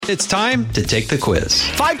It's time to take the quiz.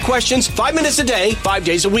 5 questions, 5 minutes a day, 5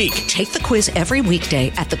 days a week. Take the quiz every weekday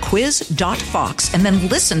at thequiz.fox and then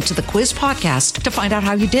listen to the quiz podcast to find out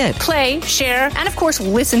how you did. Play, share, and of course,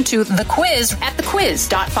 listen to the quiz at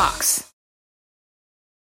thequiz.fox.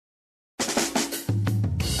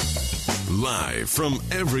 Live from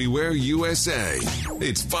everywhere USA,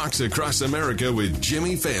 it's Fox Across America with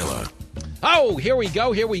Jimmy Fallon. Oh, here we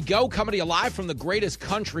go. Coming to you live from the greatest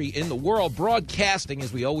country in the world, broadcasting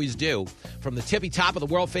as we always do from the tippy top of the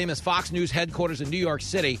world-famous Fox News headquarters in New York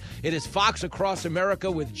City. It is Fox Across America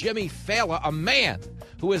with Jimmy Fallon, a man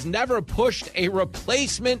who has never pushed a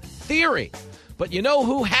replacement theory. But you know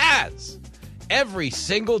who has? Every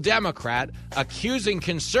single Democrat accusing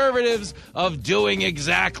conservatives of doing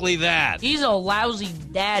exactly that. He's a lousy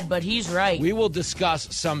dad, but he's right. We will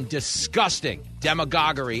discuss some disgusting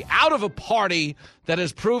demagoguery out of a party that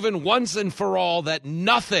has proven once and for all that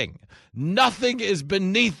nothing is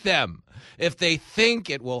beneath them if they think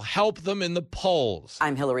it will help them in the polls.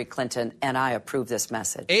 I'm Hillary Clinton, and I approve this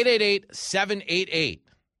message. 888-788.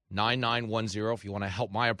 9910 if you want to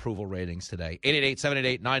help my approval ratings today.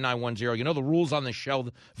 888-788-9910. You know the rules on this show.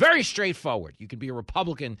 Very straightforward. You can be a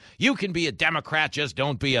Republican. You can be a Democrat. Just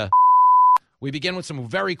don't be a... We begin with some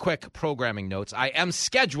very quick programming notes. I am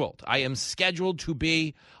scheduled to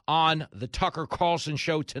be on the Tucker Carlson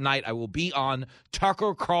show tonight. I will be on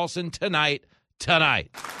Tucker Carlson tonight. There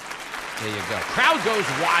you go. Crowd goes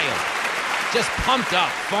wild. Just pumped up.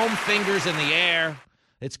 Foam fingers in the air.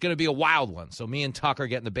 It's going to be a wild one. So me and Tucker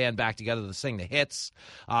getting the band back together to sing the hits.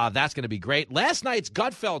 That's going to be great. Last night's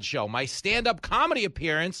Gutfeld show, my stand-up comedy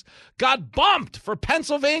appearance, got bumped for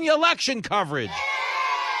Pennsylvania election coverage.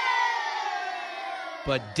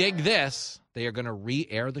 But dig this. They are going to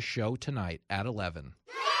re-air the show tonight at 11.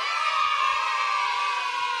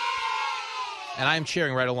 And I'm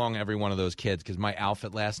cheering right along every one of those kids because my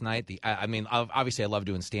outfit last night, obviously I love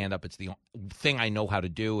doing stand-up. It's the thing I know how to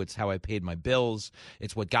do. It's how I paid my bills.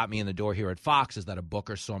 It's what got me in the door here at Fox is that a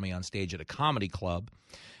booker saw me on stage at a comedy club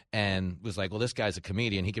and was like, well, this guy's a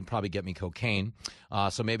comedian. He can probably get me cocaine.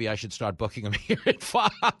 So maybe I should start booking him here at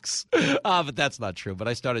Fox. But that's not true. But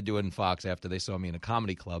I started doing Fox after they saw me in a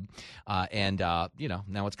comedy club. Now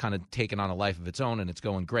it's kind of taken on a life of its own and it's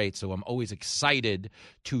going great. So I'm always excited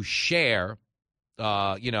to share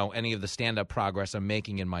any of the stand-up progress I'm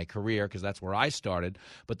making in my career because that's where I started.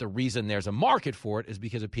 But the reason there's a market for it is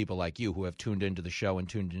because of people like you who have tuned into the show and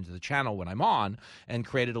tuned into the channel when I'm on and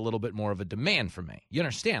created a little bit more of a demand for me. You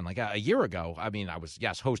understand? Like a year ago, I was,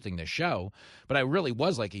 yes, hosting this show, but I really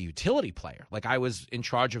was like a utility player. Like I was in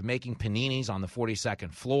charge of making paninis on the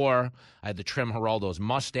 42nd floor. I had to trim Geraldo's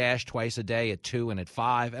mustache twice a day at 2 and at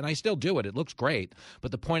 5, and I still do it. It looks great.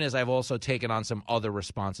 But the point is I've also taken on some other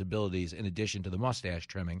responsibilities in addition to the mustache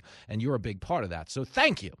trimming, and you're a big part of that. So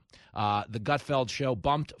thank you. The Gutfeld show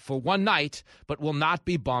bumped for one night, but will not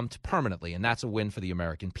be bumped permanently, and that's a win for the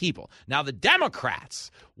American people. Now the Democrats,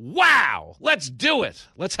 wow, let's do it.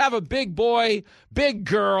 Let's have a big boy, big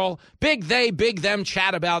girl, big they, big them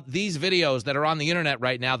chat about these videos that are on the internet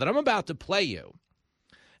right now that I'm about to play you.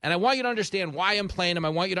 And I want you to understand why I'm playing them. I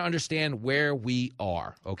want you to understand where we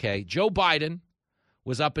are, okay? Joe Biden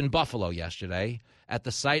was up in Buffalo yesterday at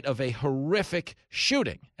the site of a horrific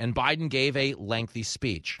shooting, and Biden gave a lengthy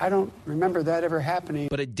speech. I don't remember that ever happening.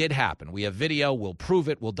 But it did happen. We have video. We'll prove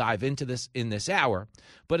it. We'll dive into this in this hour.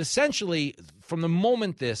 But essentially, from the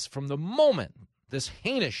moment this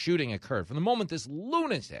heinous shooting occurred, from the moment this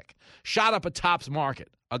lunatic shot up a Tops Market,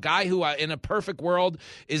 a guy who, in a perfect world,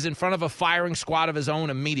 is in front of a firing squad of his own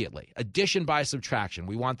immediately. Addition by subtraction.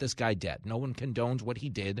 We want this guy dead. No one condones what he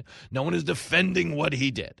did. No one is defending what he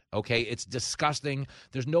did. Okay? It's disgusting.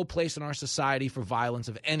 There's no place in our society for violence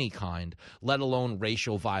of any kind, let alone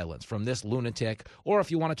racial violence from this lunatic. Or if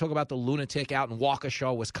you want to talk about the lunatic out in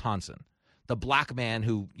Waukesha, Wisconsin. The black man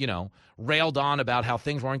who, railed on about how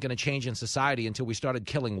things weren't going to change in society until we started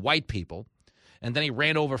killing white people. And then he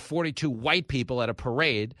ran over 42 white people at a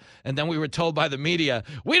parade. And then we were told by the media,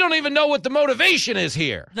 we don't even know what the motivation is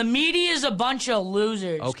here. The media is a bunch of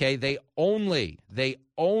losers. Okay, they only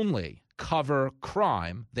cover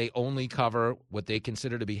crime. They only cover what they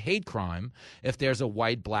consider to be hate crime if there's a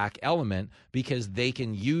white-black element because they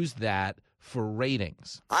can use that for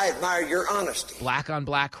ratings. I admire your honesty. Black on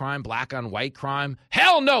black crime, black on white crime.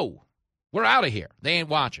 Hell no. We're out of here. They ain't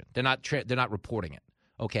watching. They're not reporting it.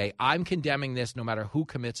 Okay, I'm condemning this no matter who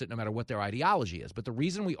commits it, no matter what their ideology is. But the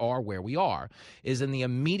reason we are where we are is in the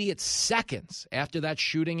immediate seconds after that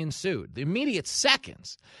shooting ensued, the immediate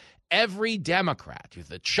seconds, every Democrat,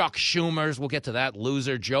 the Chuck Schumers, we'll get to that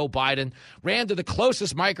loser, Joe Biden, ran to the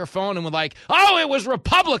closest microphone and were like, oh, it was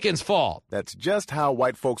Republicans' fault. That's just how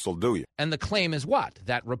white folks will do you. And the claim is what?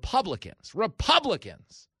 That Republicans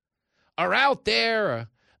are out there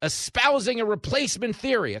espousing a replacement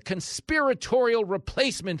theory, a conspiratorial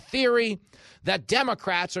replacement theory that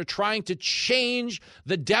Democrats are trying to change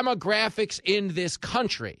the demographics in this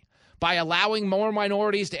country by allowing more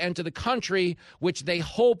minorities to enter the country, which they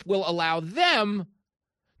hope will allow them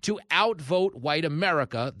to outvote white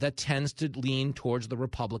America that tends to lean towards the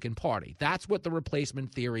Republican Party. That's what the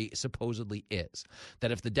replacement theory supposedly is,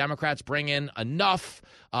 that if the Democrats bring in enough,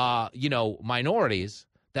 minorities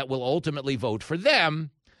that will ultimately vote for them,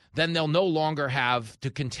 then they'll no longer have to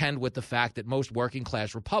contend with the fact that most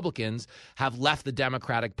working-class Republicans have left the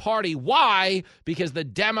Democratic Party. Why? Because the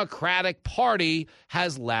Democratic Party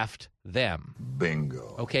has left them.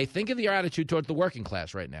 Bingo. Okay, think of your attitude towards the working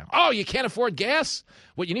class right now. Oh, you can't afford gas?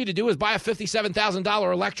 What you need to do is buy a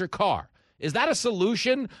 $57,000 electric car. Is that a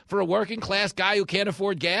solution for a working-class guy who can't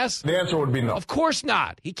afford gas? The answer would be no. Of course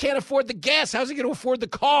not. He can't afford the gas. How's he going to afford the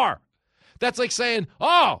car? That's like saying,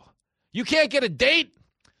 oh, you can't get a date?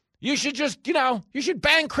 You should just, you should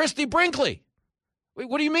bang Christy Brinkley. Wait,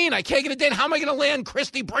 what do you mean? I can't get a date? How am I going to land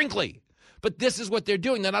Christy Brinkley? But this is what they're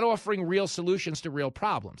doing. They're not offering real solutions to real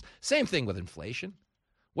problems. Same thing with inflation.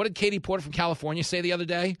 What did Katie Porter from California say the other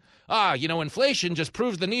day? Inflation just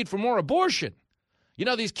proves the need for more abortion.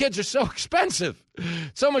 These kids are so expensive,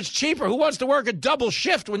 so much cheaper. Who wants to work a double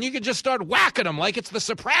shift when you can just start whacking them like it's The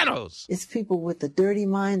Sopranos? It's people with a dirty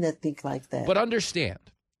mind that think like that. But understand,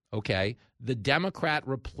 okay, the Democrat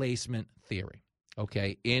replacement theory,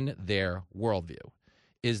 okay, in their worldview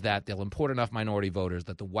is that they'll import enough minority voters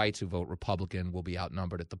that the whites who vote Republican will be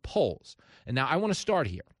outnumbered at the polls. And now I want to start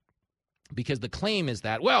here because the claim is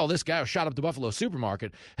that, well, this guy who shot up the Buffalo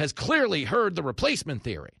supermarket has clearly heard the replacement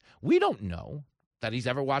theory. We don't know that he's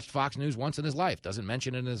ever watched Fox News once in his life, doesn't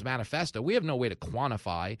mention it in his manifesto. We have no way to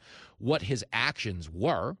quantify what his actions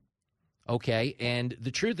were. Okay, and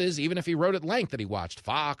the truth is, even if he wrote at length that he watched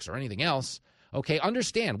Fox or anything else, okay,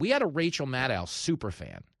 understand, we had a Rachel Maddow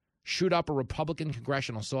superfan shoot up a Republican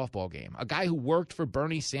congressional softball game, a guy who worked for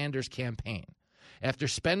Bernie Sanders' campaign. After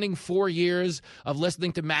spending 4 years of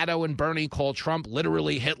listening to Maddow and Bernie call Trump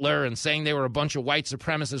literally Hitler and saying they were a bunch of white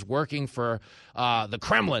supremacists working for the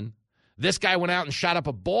Kremlin, this guy went out and shot up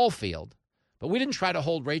a ball field. But we didn't try to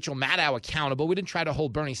hold Rachel Maddow accountable. We didn't try to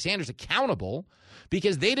hold Bernie Sanders accountable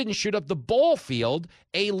because they didn't shoot up the ball field.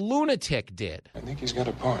 A lunatic did. I think he's got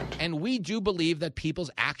a point. And we do believe that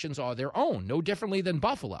people's actions are their own, no differently than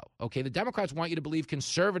Buffalo. Okay, the Democrats want you to believe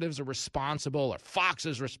conservatives are responsible or Fox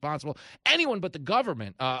is responsible. Anyone but the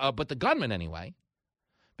government, but the gunman anyway.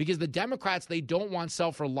 Because the Democrats, they don't want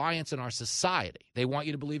self-reliance in our society. They want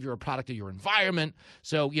you to believe you're a product of your environment.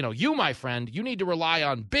 So, you, my friend, you need to rely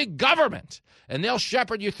on big government, and they'll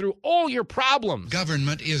shepherd you through all your problems.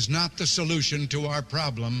 Government is not the solution to our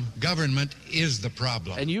problem. Government is the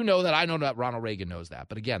problem. And you know that. I know that Ronald Reagan knows that.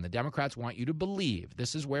 But again, the Democrats want you to believe,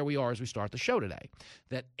 this is where we are as we start the show today,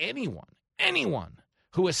 that anyone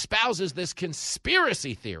who espouses this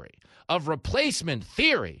conspiracy theory of replacement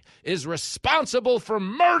theory is responsible for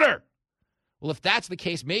murder. Well, if that's the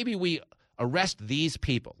case, maybe we arrest these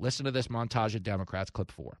people. Listen to this montage of Democrats,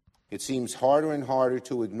 clip 4. It seems harder and harder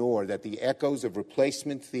to ignore that the echoes of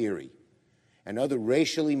replacement theory and other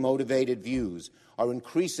racially motivated views are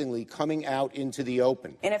increasingly coming out into the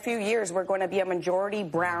open. In a few years, we're going to be a majority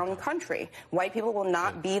brown country. White people will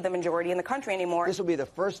not be the majority in the country anymore. This will be the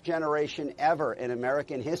first generation ever in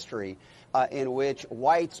American history in which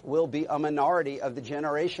whites will be a minority of the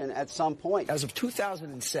generation at some point. As of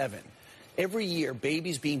 2007, every year,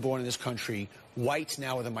 babies being born in this country, whites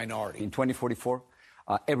now are the minority. In 2044,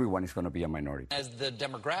 everyone is going to be a minority. As the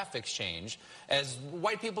demographics change, as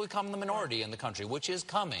white people become the minority in the country, which is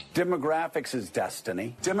coming. Demographics is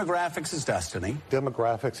destiny. Demographics is destiny.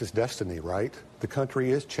 Demographics is destiny, right? The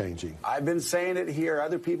country is changing. I've been saying it here.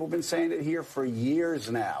 Other people have been saying it here for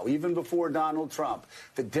years now, even before Donald Trump.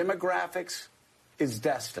 The demographics is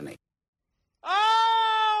destiny.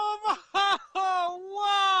 Oh,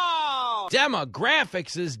 wow!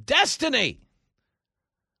 Demographics is destiny.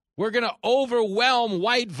 We're going to overwhelm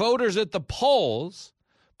white voters at the polls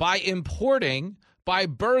by birthing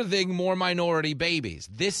more minority babies.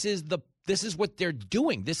 This is what they're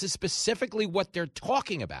doing. This is specifically what they're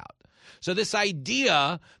talking about. So this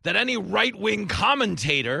idea that any right-wing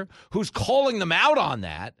commentator who's calling them out on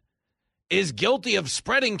that is guilty of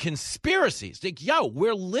spreading conspiracies. Like,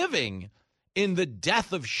 we're living in the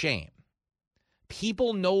death of shame.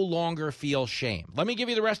 People no longer feel shame. Let me give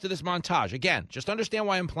you the rest of this montage. Again, just understand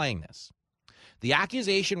why I'm playing this. The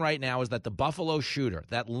accusation right now is that the Buffalo shooter,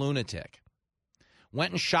 that lunatic,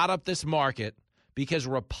 went and shot up this market because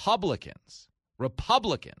Republicans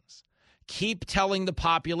keep telling the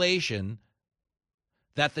population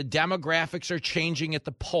that the demographics are changing at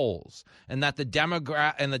the polls and that the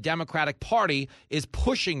Democratic Party is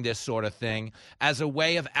pushing this sort of thing as a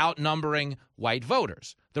way of outnumbering white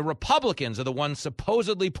voters. The Republicans are the ones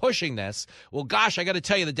supposedly pushing this. Well, gosh, I got to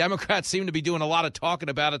tell you, the Democrats seem to be doing a lot of talking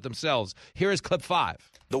about it themselves. Here is clip 5.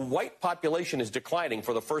 The white population is declining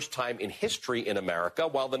for the first time in history in America,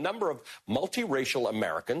 while the number of multiracial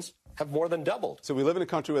Americans have more than doubled. So we live in a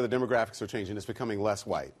country where the demographics are changing. It's becoming less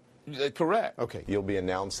white. Correct. Okay. You'll be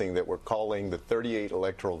announcing that we're calling the 38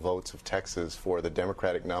 electoral votes of Texas for the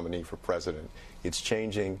Democratic nominee for president. It's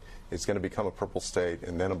changing. It's going to become a purple state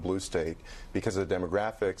and then a blue state because of the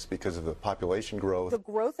demographics, because of the population growth. The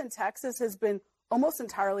growth in Texas has been almost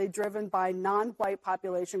entirely driven by non-white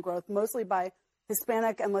population growth, mostly by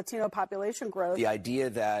Hispanic and Latino population growth. The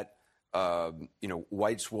idea that,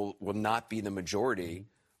 whites will not be the majority,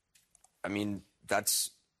 I mean,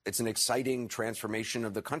 it's an exciting transformation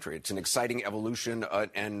of the country. It's an exciting evolution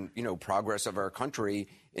and progress of our country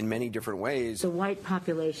in many different ways. The white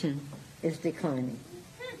population is declining.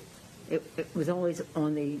 It was always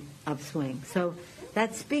on the upswing. So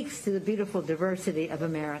that speaks to the beautiful diversity of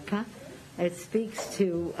America. It speaks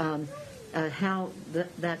to how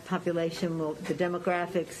that population the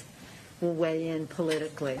demographics will weigh in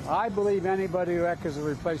politically. I believe anybody who echoes a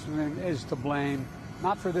replacement is to blame,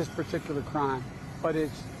 not for this particular crime, but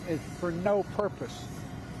it's for no purpose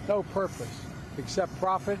except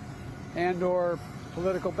profit and or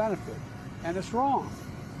political benefit. And it's wrong.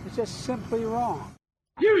 It's just simply wrong.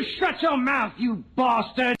 You shut your mouth, you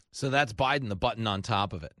bastard! So that's Biden, the button on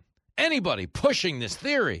top of it. Anybody pushing this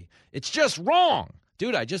theory, it's just wrong.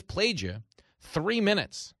 Dude, I just played you 3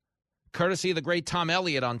 minutes, courtesy of the great Tom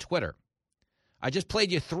Elliott on Twitter. I just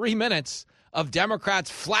played you 3 minutes of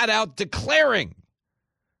Democrats flat out declaring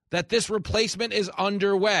that this replacement is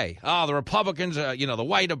underway. Oh, the Republicans, the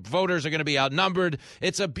white voters are going to be outnumbered.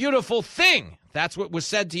 It's a beautiful thing. That's what was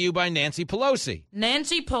said to you by Nancy Pelosi.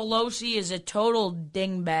 Nancy Pelosi is a total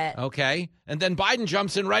dingbat. Okay. And then Biden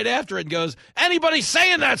jumps in right after it and goes, anybody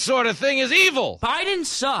saying that sort of thing is evil. Biden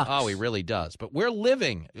sucks. Oh, he really does. But we're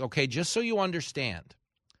living, okay, just so you understand,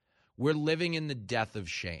 we're living in the death of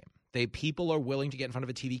shame. People are willing to get in front of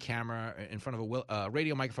a TV camera, in front of a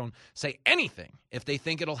radio microphone, say anything if they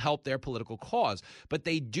think it'll help their political cause. But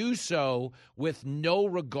they do so with no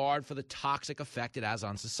regard for the toxic effect it has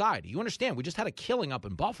on society. You understand, we just had a killing up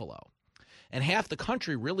in Buffalo. And half the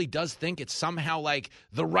country really does think it's somehow like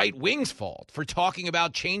the right wing's fault for talking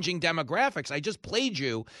about changing demographics. I just played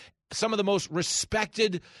you some of the most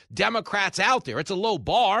respected Democrats out there. It's a low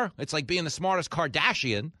bar. It's like being the smartest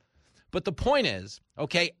Kardashian. But the point is,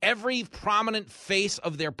 okay, every prominent face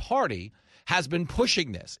of their party has been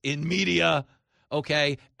pushing this in media,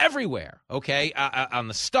 okay, everywhere, okay, on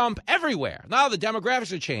the stump, everywhere. Now the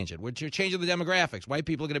demographics are changing. We're changing the demographics. White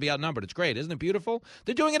people are going to be outnumbered. It's great. Isn't it beautiful?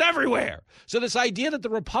 They're doing it everywhere. So this idea that the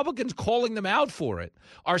Republicans calling them out for it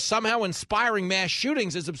are somehow inspiring mass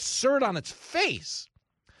shootings is absurd on its face.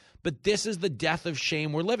 But this is the death of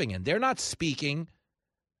shame we're living in. They're not speaking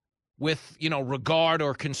with, regard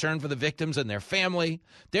or concern for the victims and their family.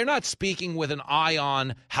 They're not speaking with an eye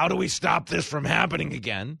on how do we stop this from happening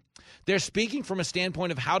again. They're speaking from a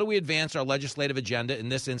standpoint of how do we advance our legislative agenda, in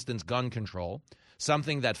this instance, gun control,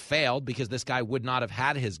 something that failed because this guy would not have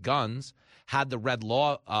had his guns had the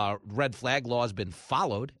red flag laws been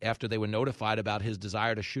followed after they were notified about his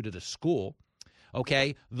desire to shoot at a school.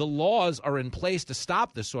 Okay, the laws are in place to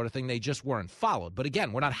stop this sort of thing. They just weren't followed. But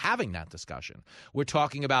again, we're not having that discussion. We're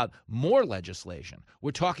talking about more legislation.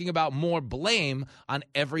 We're talking about more blame on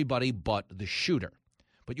everybody but the shooter.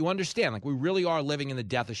 But you understand, we really are living in the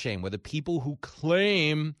death of shame, where the people who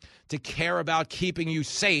claim to care about keeping you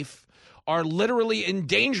safe are literally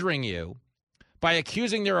endangering you by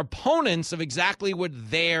accusing their opponents of exactly what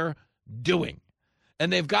they're doing.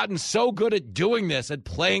 And they've gotten so good at doing this, at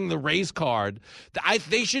playing the race card,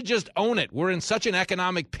 they should just own it. We're in such an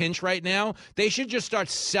economic pinch right now. They should just start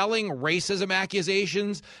selling racism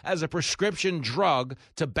accusations as a prescription drug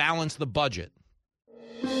to balance the budget.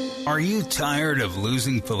 Are you tired of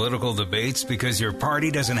losing political debates because your party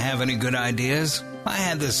doesn't have any good ideas? I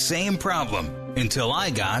had the same problem until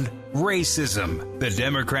I got Racism, the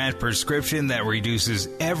Democrat prescription that reduces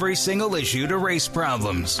every single issue to race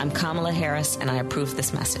problems. I'm Kamala Harris, and I approve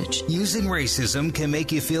this message. Using Racism can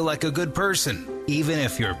make you feel like a good person even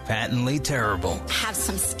if you're patently terrible. Have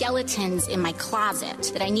some skeletons in my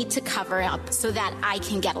closet that I need to cover up so that I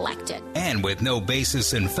can get elected. And with no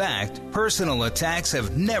basis in fact, personal attacks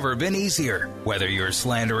have never been easier. Whether you're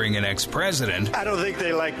slandering an ex-president, I don't think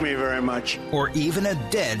they like me very much, or even a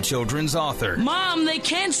dead children's author. Mom, they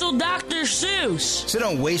canceled Dr. Seuss. So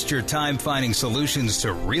don't waste your time finding solutions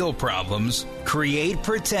to real problems. Create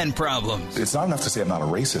pretend problems. It's not enough to say I'm not a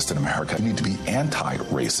racist in America. You need to be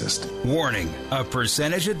anti-racist. Warning, a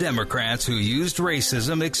percentage of Democrats who used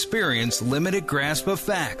racism experienced limited grasp of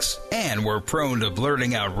facts and were prone to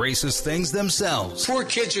blurting out racist things themselves. Poor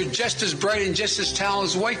kids are just as bright and just as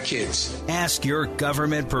talented as white kids. Ask your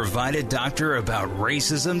government-provided doctor about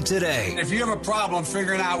racism today. If you have a problem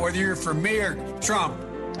figuring out whether you're for me or Trump,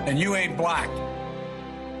 and you ain't black.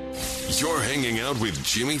 You're hanging out with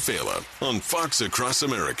Jimmy Fallon on Fox Across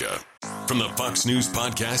America from the Fox News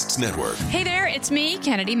Podcasts Network. Hey there, it's me,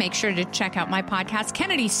 Kennedy. Make sure to check out my podcast,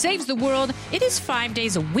 Kennedy Saves the World. It is 5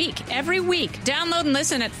 days a week, every week. Download and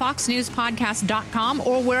listen at foxnewspodcast.com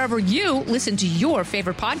or wherever you listen to your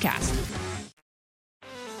favorite podcast.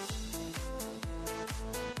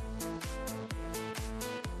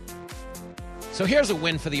 So here's a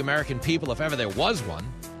win for the American people, if ever there was one.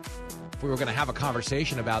 If we were going to have a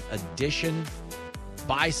conversation about addition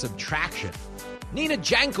by subtraction. Nina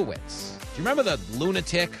Jankowicz. Do you remember the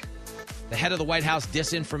lunatic, the head of the White House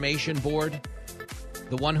Disinformation Board?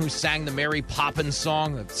 The one who sang the Mary Poppins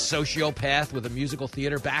song, the sociopath with a musical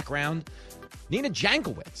theater background? Nina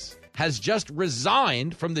Jankowicz has just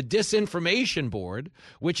resigned from the Disinformation Board,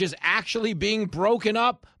 which is actually being broken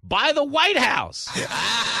up by the White House.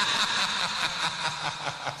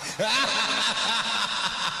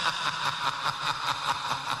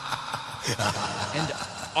 And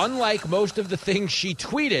unlike most of the things she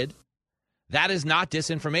tweeted, that is not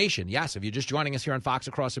disinformation. Yes, if you're just joining us here on Fox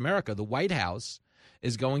Across America, the White House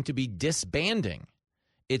is going to be disbanding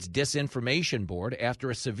its Disinformation Board after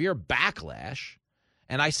a severe backlash.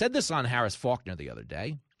 And I said this on Harris Faulkner the other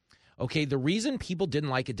day. Okay, the reason people didn't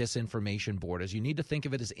like a Disinformation Board is you need to think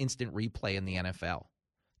of it as instant replay in the NFL.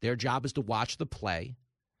 Their job is to watch the play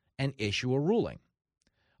and issue a ruling.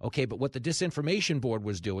 Okay, but what the Disinformation Board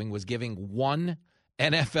was doing was giving one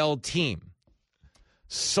NFL team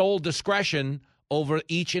sole discretion over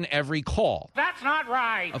each and every call. That's not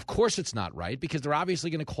right. Of course it's not right, because they're obviously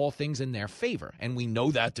going to call things in their favor. And we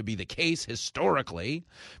know that to be the case historically,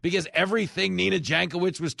 because everything Nina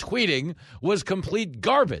Jankowicz was tweeting was complete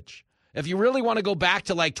garbage. If you really want to go back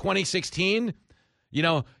to like 2016, you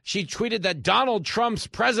know, she tweeted that Donald Trump's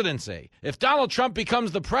presidency, if Donald Trump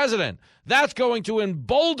becomes the president, that's going to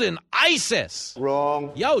embolden ISIS.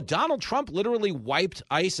 Wrong. Yo, Donald Trump literally wiped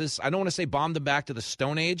ISIS. I don't want to say bombed them back to the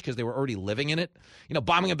Stone Age because they were already living in it. You know,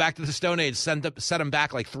 bombing them back to the Stone Age set them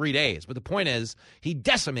back like 3 days. But the point is, he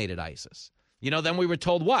decimated ISIS. You know, then we were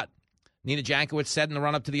told what? Nina Jankowicz said in the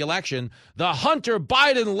run-up to the election, the Hunter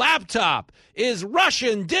Biden laptop is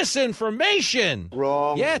Russian disinformation.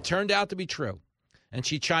 Wrong. Yeah, it turned out to be true. And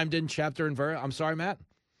she chimed in chapter and verse. I'm sorry, Matt.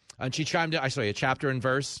 And she chimed in, I saw you, chapter and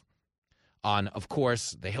verse on, of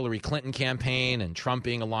course, the Hillary Clinton campaign and Trump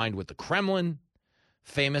being aligned with the Kremlin,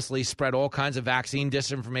 famously spread all kinds of vaccine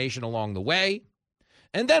disinformation along the way.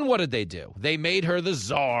 And then what did they do? They made her the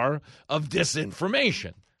czar of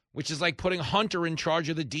disinformation, which is like putting Hunter in charge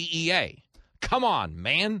of the DEA. Come on,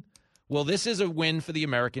 man. Well, this is a win for the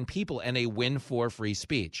American people and a win for free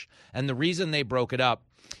speech. And the reason they broke it up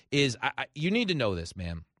is, you need to know this,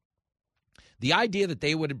 man. The idea that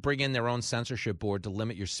they would bring in their own censorship board to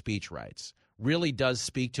limit your speech rights really does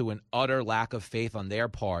speak to an utter lack of faith on their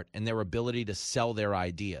part and their ability to sell their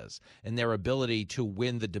ideas and their ability to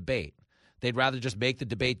win the debate. They'd rather just make the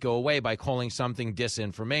debate go away by calling something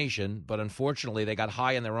disinformation, but unfortunately they got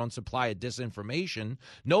high in their own supply of disinformation.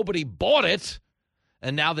 Nobody bought it,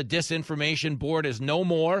 and now the Disinformation Board is no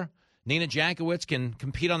more. Nina Jankowicz can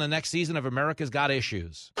compete on the next season of America's Got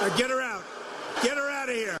Issues. Get her out. Get her out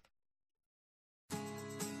of here.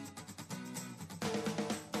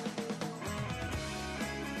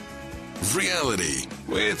 Reality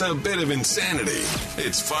with a bit of insanity.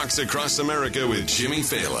 It's Fox Across America with Jimmy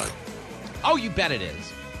Fallon. Oh, you bet it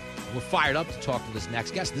is. We're fired up to talk to this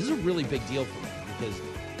next guest. This is a really big deal for me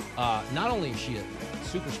because not only is she a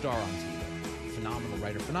superstar on TV, phenomenal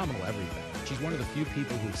writer, phenomenal everything, she's one of the few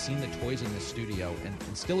people who've seen the toys in this studio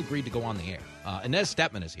and still agreed to go on the air. Inez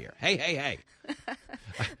Stepman is here. Hey.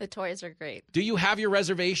 The toys are great. Do you have your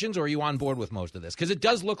reservations, or are you on board with most of this? Because it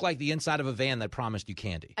does look like the inside of a van that promised you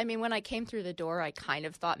candy. I mean, when I came through the door, I kind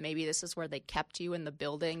of thought maybe this is where they kept you in the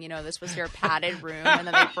building. You know, this was your padded room, and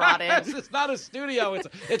then they brought in. It's not a studio.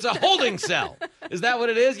 It's a holding cell. Is that what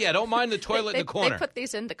it is? Yeah, don't mind the toilet in the corner. They put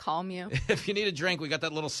these in to calm you. If you need a drink, we got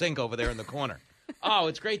that little sink over there in the corner. Oh,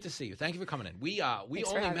 it's great to see you. Thank you for coming in. We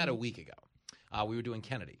only met a week ago. We were doing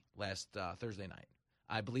Kennedy last Thursday night.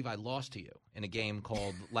 I believe I lost to you in a game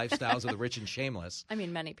called Lifestyles of the Rich and Shameless. I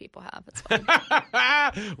mean, many people have. It's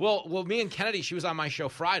fine. Well, me and Kennedy, she was on my show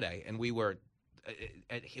Friday, and we were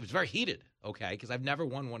it was very heated, okay, because I've never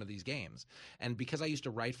won one of these games. And because I used to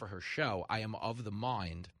write for her show, I am of the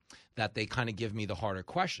mind that they kind of give me the harder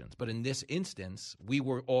questions. But in this instance, we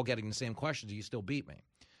were all getting the same questions, and you still beat me.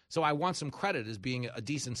 So I want some credit as being a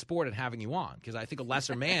decent sport and having you on, because I think a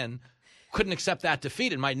lesser man couldn't accept that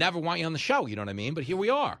defeat and might never want you on the show. You know what I mean? But here we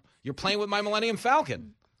are. You're playing with my Millennium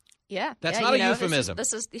Falcon. Yeah. That's not a euphemism.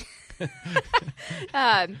 This is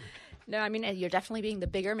no, I mean, you're definitely being the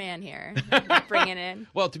bigger man here. Bringing in.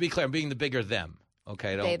 Well, to be clear, I'm being the bigger them.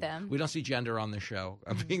 Okay, They, them. We don't see gender on the show.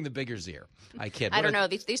 I'm being the bigger Zier. I kid. I don't know.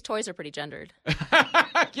 These toys are pretty gendered.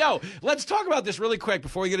 Yo, let's talk about this really quick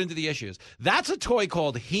before we get into the issues. That's a toy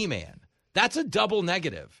called He-Man. That's a double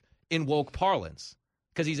negative in woke parlance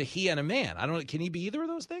because he's a he and a man. I don't know. Can he be either of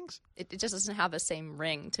those things? It just doesn't have the same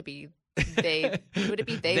ring to be they. Would it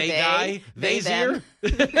be they guy? They Zier?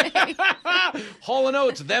 Hall &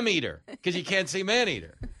 Oates, them eater, because you can't say man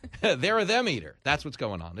eater. They're a them eater. That's what's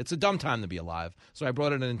going on. It's a dumb time to be alive. So I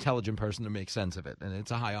brought in an intelligent person to make sense of it, and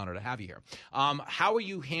it's a high honor to have you here. How are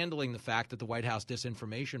you handling the fact that the White House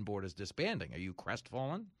Disinformation Board is disbanding? Are you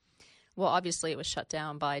crestfallen? Well, obviously it was shut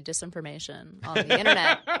down by disinformation on the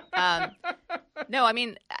internet. No, I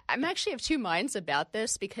mean, I'm actually of two minds about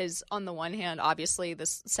this because on the one hand, obviously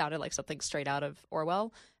this sounded like something straight out of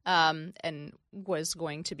Orwell and was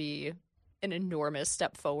going to be an enormous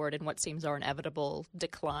step forward in what seems our inevitable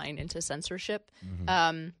decline into censorship.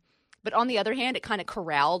 Mm-hmm. But on the other hand, it kind of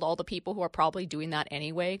corralled all the people who are probably doing that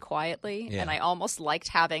anyway quietly. Yeah. And I almost liked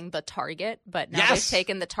having the target, but now they've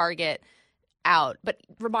taken the target out. But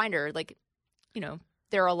reminder, like, you know,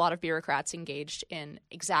 there are a lot of bureaucrats engaged in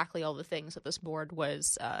exactly all the things that this board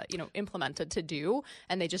was, implemented to do,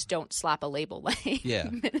 and they just don't slap a label like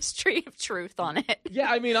Ministry of Truth on it.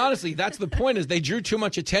 Yeah, I mean, honestly, that's the point is they drew too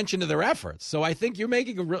much attention to their efforts. So I think you're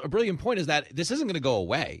making a brilliant point is that this isn't going to go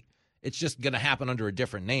away. It's just going to happen under a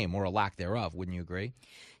different name or a lack thereof. Wouldn't you agree?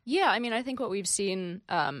 Yeah, I mean, I think what we've seen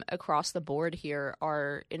across the board here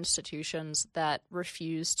are institutions that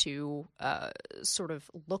refuse to sort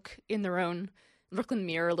of look in the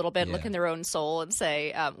mirror a little bit, look in their own soul and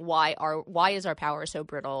say, why is our power so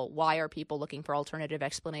brittle? Why are people looking for alternative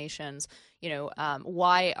explanations?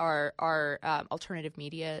 Why are our alternative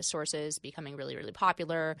media sources becoming really, really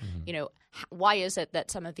popular? Mm-hmm. Why is it that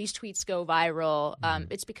some of these tweets go viral?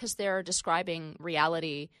 It's because they're describing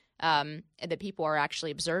reality that people are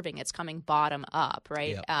actually observing. It's coming bottom up,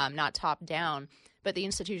 right? Yep. Not top down. But the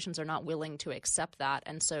institutions are not willing to accept that,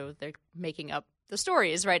 and so they're making up the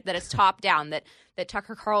stories, right? That it's top down, that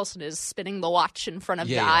Tucker Carlson is spinning the watch in front of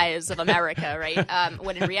the eyes of America, right?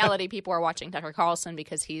 When in reality, people are watching Tucker Carlson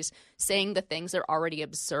because he's saying the things they're already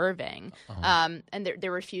observing. And they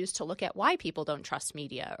refuse to look at why people don't trust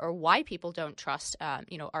media or why people don't trust,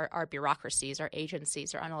 our bureaucracies, our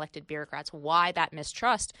agencies, our unelected bureaucrats, why that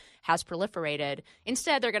mistrust has proliferated.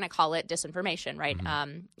 Instead, they're going to call it disinformation, right?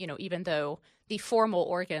 Mm-hmm. Even though the formal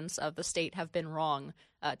organs of the state have been wrong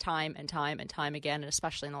time and time and time again, and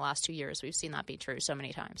especially in the last 2 years, we've seen that be true so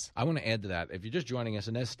many times. I want to add to that. If you're just joining us,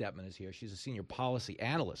 Inez Stepman is here. She's a senior policy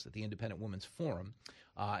analyst at the Independent Women's Forum,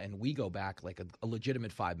 and we go back like a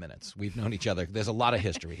legitimate 5 minutes. We've known each other. There's a lot of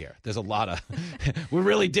history here. There's a lot of – we're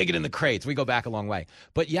really digging in the crates. We go back a long way.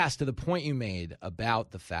 But, yes, to the point you made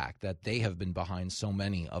about the fact that they have been behind so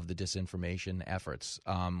many of the disinformation efforts.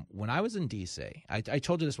 When I was in D.C., I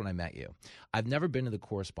told you this when I met you. I've never been to the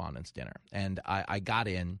Correspondents' Dinner, and I got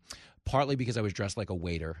in partly because I was dressed like a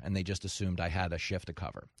waiter and they just assumed I had a shift to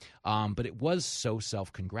cover. But it was so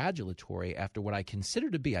self-congratulatory after what I consider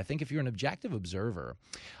to be, I think if you're an objective observer,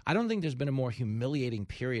 I don't think there's been a more humiliating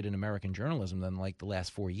period in American journalism than like the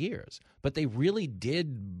last 4 years. But they really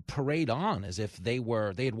did parade on as if they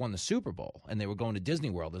had won the Super Bowl and they were going to Disney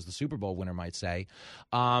World, as the Super Bowl winner might say.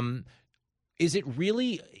 Is it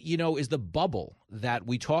really, is the bubble that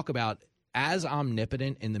we talk about as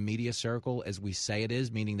omnipotent in the media circle as we say it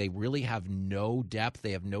is, meaning they really have no depth,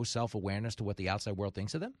 they have no self-awareness to what the outside world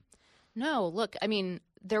thinks of them? No, look, I mean,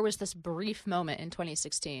 there was this brief moment in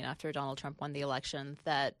 2016 after Donald Trump won the election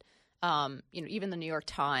that even the New York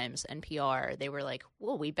Times, NPR, they were like,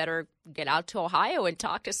 well, we better get out to Ohio and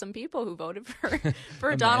talk to some people who voted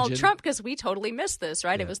for Donald Trump because we totally missed this,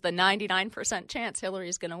 right? Yeah. It was the 99% chance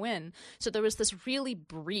Hillary's going to win. So there was this really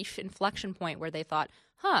brief inflection point where they thought,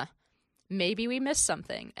 maybe we missed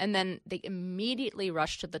something. And then they immediately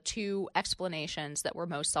rushed to the two explanations that were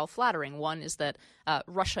most self-flattering. One is that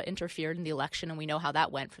Russia interfered in the election, and we know how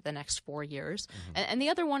that went for the next 4 years. Mm-hmm. And the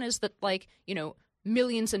other one is that,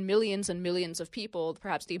 millions and millions and millions of people,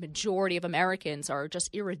 perhaps the majority of Americans, are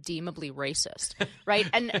just irredeemably racist, right?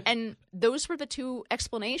 And those were the two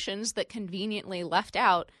explanations that conveniently left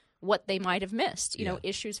out what they might have missed. You know,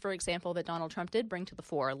 issues, for example, that Donald Trump did bring to the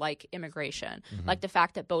fore, like immigration, like the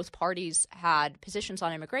fact that both parties had positions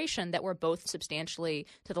on immigration that were both substantially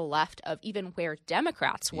to the left of even where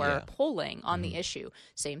Democrats were polling on the issue.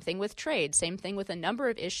 Same thing with trade. Same thing with a number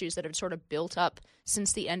of issues that have sort of built up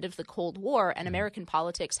since the end of the Cold War, and American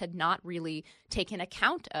politics had not really taken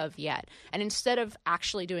account of yet. And instead of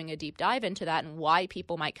actually doing a deep dive into that and why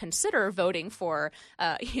people might consider voting for,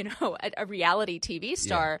 a reality TV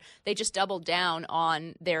star, they just doubled down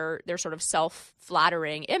on their sort of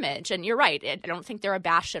self-flattering image. And you're right. I don't think they're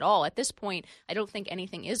abashed at all. At this point, I don't think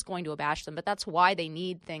anything is going to abash them, but that's why they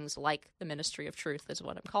need things like the Ministry of Truth is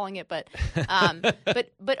what I'm calling it. But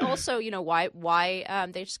also, why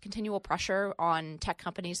there's continual pressure on tech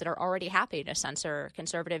companies that are already happy to censor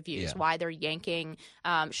conservative views, why they're yanking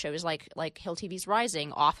shows like Hill TV's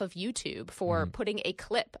Rising off of YouTube for putting a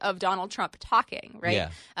clip of Donald Trump talking, right?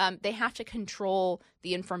 Yeah. They have to control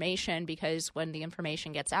the information because when the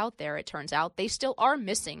information gets out there, it turns out they still are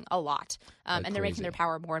missing a lot. And they're making their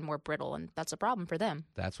power more and more brittle, and that's a problem for them.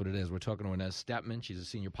 That's what it is. We're talking to Inez Stepman. She's a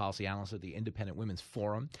senior policy analyst at the Independent Women's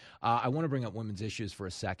Forum. I want to bring up women's issues for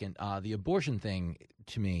a second. The abortion thing,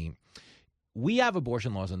 to me, we have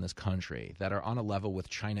abortion laws in this country that are on a level with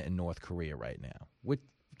China and North Korea right now, which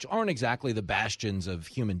aren't exactly the bastions of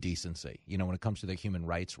human decency, when it comes to their human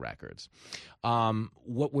rights records.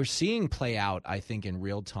 What we're seeing play out, I think, in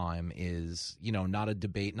real time is, not a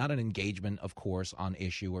debate, not an engagement, of course, on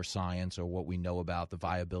issue or science or what we know about the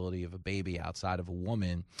viability of a baby outside of a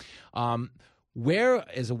woman. Where,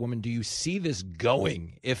 as a woman, do you see this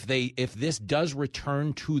going if this does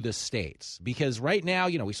return to the states? Because right now,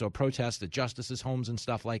 we saw protests at justices' homes and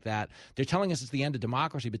stuff like that. They're telling us it's the end of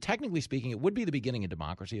democracy, but technically speaking, it would be the beginning of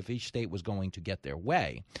democracy if each state was going to get their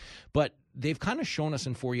way. But they've kind of shown us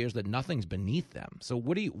in 4 years that nothing's beneath them. So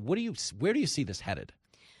where do you see this headed?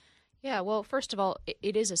 Yeah, well, first of all,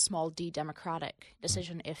 it is a small d democratic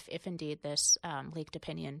decision if indeed this leaked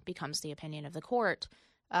opinion becomes the opinion of the court.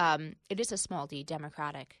 It is a small d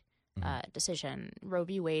democratic decision. Roe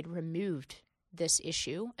v. Wade removed this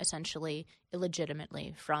issue essentially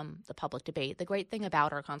illegitimately from the public debate. The great thing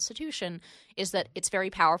about our Constitution is that it's very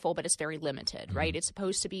powerful, but it's very limited, right? It's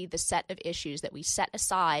supposed to be the set of issues that we set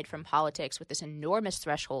aside from politics with this enormous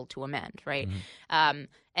threshold to amend, right? And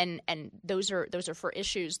those are for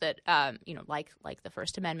issues that like the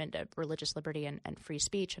First Amendment of religious liberty and free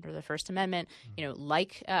speech under the First Amendment,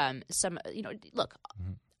 look,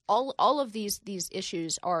 all of these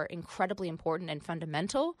issues are incredibly important and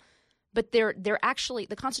fundamental. But they're actually –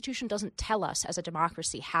 the Constitution doesn't tell us as a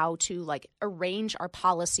democracy how to arrange our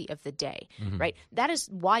policy of the day, right? That is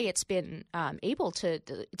why it's been able to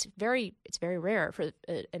 – it's very rare for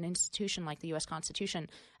an institution like the U.S. Constitution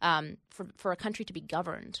for a country to be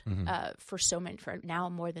governed for now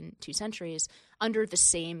more than 2 centuries under the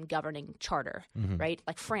same governing charter, right?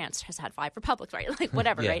 Like France has had 5 republics, right? Like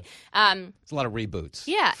whatever, right? It's a lot of reboots.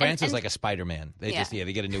 Yeah. France is like a Spider-Man. They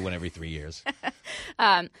they get a new one every 3 years.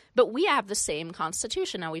 But we have the same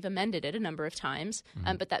Constitution. Now, we've amended it a number of times,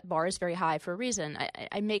 but that bar is very high for a reason.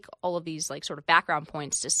 I make all of these sort of background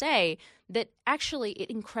points to say that actually it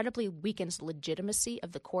incredibly weakens the legitimacy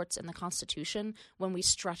of the courts and the Constitution when we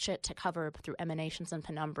stretch it to cover through emanations and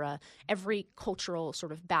penumbra every cultural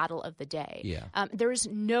sort of battle of the day. Yeah. There is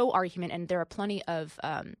no argument, and there are plenty of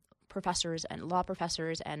professors and law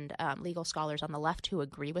professors and legal scholars on the left who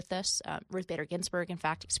agree with this. Ruth Bader Ginsburg, in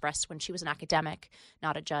fact, expressed when she was an academic,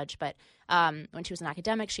 not a judge, but when she was an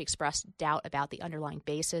academic, she expressed doubt about the underlying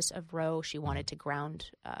basis of Roe. She wanted to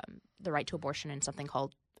ground the right to abortion in something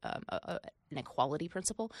called an equality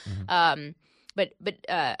principle. But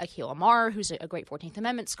Akhil Amar, who's a great 14th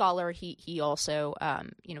Amendment scholar, he also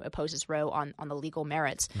opposes Roe on the legal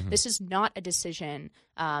merits. This is not a decision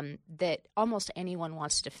that almost anyone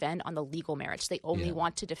wants to defend on the legal merits. They only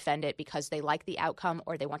want to defend it because they like the outcome,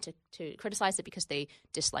 or they want to criticize it because they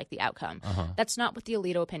dislike the outcome. That's not what the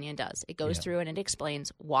Alito opinion does. It goes through and it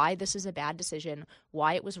explains why this is a bad decision,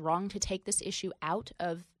 why it was wrong to take this issue out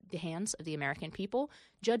of the hands of the American people.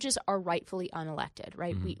 Judges are rightfully unelected,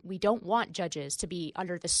 right? We don't want judges to be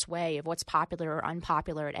under the sway of what's popular or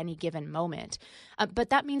unpopular at any given moment.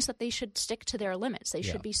 But that means that they should stick to their limits. They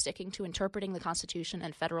should be sticking to interpreting the Constitution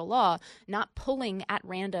and federal law, not pulling at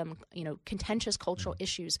random, contentious cultural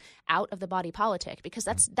issues out of the body politic, because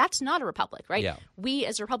that's not a republic, right? Yeah. We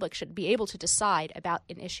as a republic should be able to decide about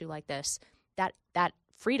an issue like this. That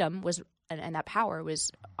freedom was and that power was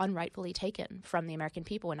unrightfully taken from the American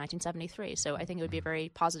people in 1973. So I think it would be a very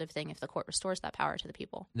positive thing if the court restores that power to the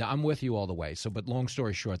people. Now, I'm with you all the way. But long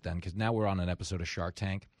story short then, because now we're on an episode of Shark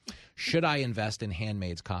Tank, should I invest in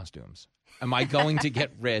handmaids' costumes? Am I going to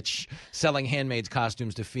get rich selling handmaids'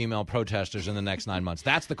 costumes to female protesters in the next 9 months?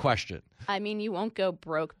 That's the question. I mean, you won't go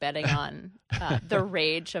broke betting on the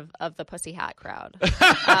rage of the Pussy Hat crowd.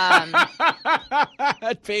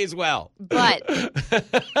 It pays well. But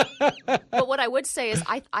what I would say is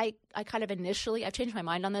I kind of initially – I've changed my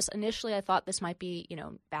mind on this. Initially, I thought this might be,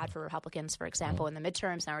 bad for Republicans, for example, in the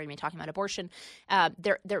midterms. Now we're going to be talking about abortion.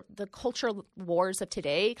 The culture wars of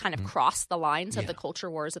today kind of cross the lines of the culture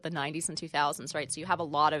wars of the 90s and 2000s, right? So you have a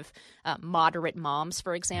lot of moderate moms,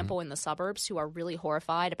 for example, in the suburbs who are really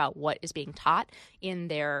horrified about what is being taught in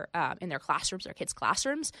their classrooms, their kids'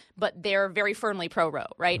 classrooms, but they're very firmly pro-Roe,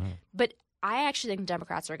 right? But I actually think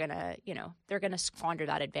Democrats are going to, they're going to squander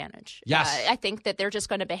that advantage. Yes. I think that they're just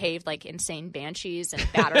going to behave like insane banshees and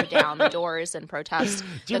batter down the doors and protest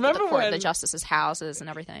the justices' houses and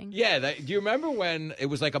everything. Yeah. Do you remember when it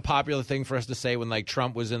was like a popular thing for us to say when like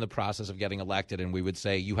Trump was in the process of getting elected and we would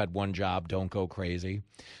say, you had one job, don't go crazy?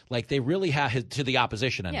 Like they really have, to the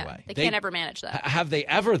opposition anyway. Yeah, they can't ever manage that. Have they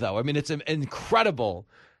ever, though? I mean, it's incredible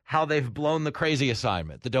how they've blown the crazy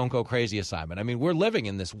assignment, the don't go crazy assignment. I mean, we're living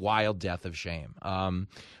in this wild death of shame.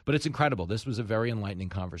 But it's incredible. This was a very enlightening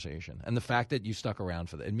conversation. And the fact that you stuck around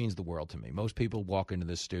for that, it means the world to me. Most people walk into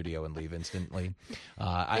this studio and leave instantly.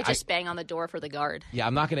 They just bang on the door for the guard. Yeah,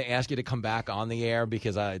 I'm not going to ask you to come back on the air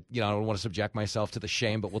because I don't want to subject myself to the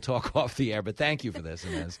shame, but we'll talk off the air. But thank you for this,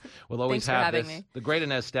 Inez. We'll always have this. Me. The great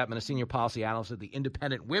Inez Stepman, a senior policy analyst at the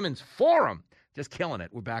Independent Women's Forum. Just killing it.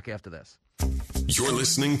 We're back after this. You're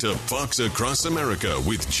listening to Fox Across America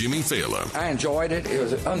with Jimmy Failla. I enjoyed it. It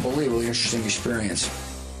was an unbelievably interesting experience.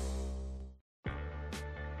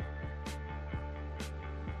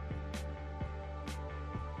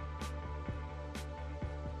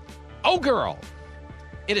 Oh, girl.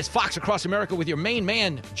 It is Fox Across America with your main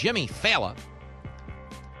man, Jimmy Failla,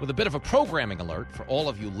 with a bit of a programming alert for all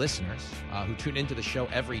of you listeners who tune into the show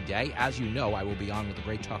every day. As you know, I will be on with the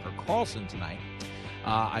great Tucker Carlson tonight.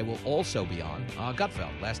 I will also be on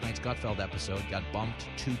Gutfeld. Last night's Gutfeld episode got bumped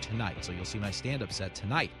to tonight, so you'll see my stand-up set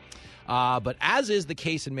tonight. But as is the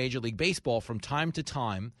case in Major League Baseball, from time to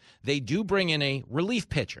time, they do bring in a relief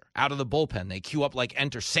pitcher out of the bullpen. They cue up like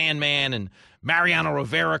Enter Sandman, and Mariano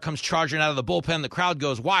Rivera comes charging out of the bullpen. The crowd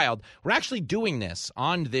goes wild. We're actually doing this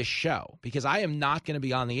on this show because I am not going to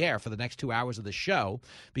be on the air for the next 2 hours of the show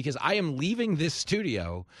because I am leaving this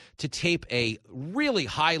studio to tape a really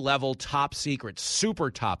high-level, top-secret,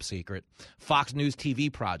 super top-secret Fox News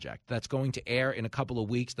TV project that's going to air in a couple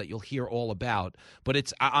of weeks that you'll hear all about. But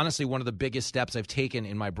it's honestly one of the biggest steps I've taken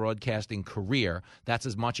in my broadcasting career. That's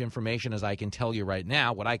as much information as I can tell you right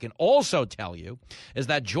now. What I can also tell you is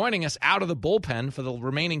that joining us out of the bullpen for the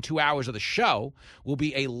remaining 2 hours of the show will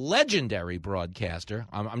be a legendary broadcaster.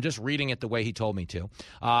 I'm just reading it the way he told me to.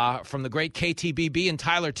 From the great KTBB in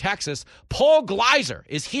Tyler, Texas, Paul Gleiser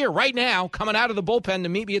is here right now, coming out of the bullpen to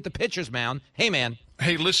meet me at the pitcher's mound. Hey, man.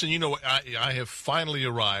 Hey, listen, I have finally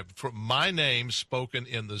arrived. For my name spoken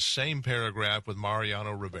in the same paragraph with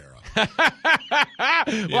Mariano Rivera.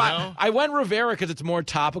 I went Rivera because it's more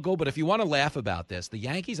topical, but if you want to laugh about this, the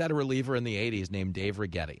Yankees had a reliever in the 80s named Dave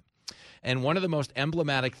Righetti. And one of the most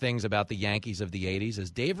emblematic things about the Yankees of the 80s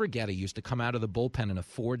is Dave Righetti used to come out of the bullpen in a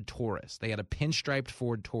Ford Taurus. They had a pinstriped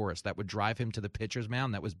Ford Taurus that would drive him to the pitcher's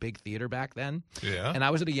mound. That was big theater back then. Yeah. And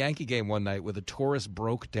I was at a Yankee game one night where the Taurus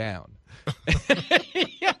broke down.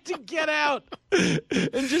 He had to get out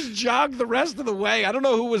and just jog the rest of the way. I don't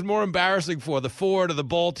know who was more embarrassing for, the Ford or the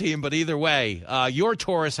ball team, but either way, your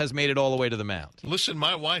Taurus has made it all the way to the mound. Listen,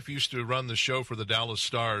 my wife used to run the show for the Dallas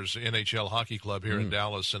Stars NHL hockey club here in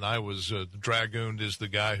Dallas, and I was dragooned as the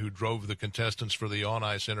guy who drove the contestants for the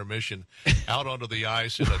on-ice intermission out onto the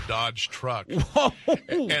ice in a Dodge truck.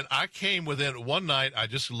 And I came within one night, I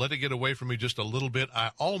just let it get away from me just a little bit.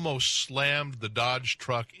 I almost slammed the Dodge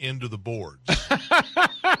truck into the boards.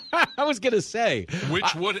 I was going to say,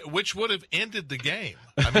 which would have ended the game.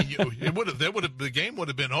 I mean, the game would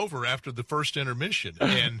have been over after the first intermission,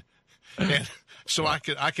 and And so I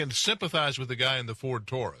can sympathize with the guy in the Ford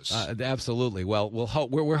Taurus. Absolutely. Well,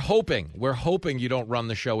 we're hoping you don't run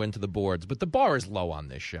the show into the boards, but the bar is low on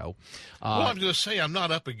this show. Well, I'm going to say I'm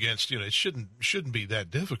not up against, it shouldn't be that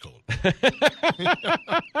difficult.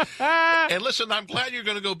 And listen, I'm glad you're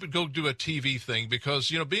going to go do a TV thing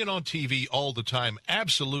because, being on TV all the time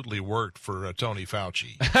absolutely worked for Tony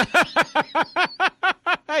Fauci.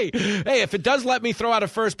 Hey, if it does let me throw out a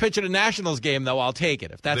first pitch at a Nationals game, though, I'll take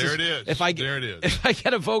it. There it is. If I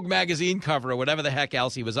get a Vogue magazine cover or whatever the heck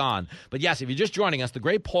else he was on. But yes, if you're just joining us, the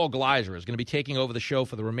great Paul Gleiser is going to be taking over the show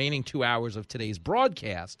for the remaining 2 hours of today's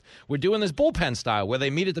broadcast. We're doing this bullpen style where they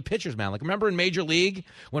meet at the pitcher's mound. Like, remember in Major League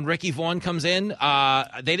when Ricky Vaughn comes in?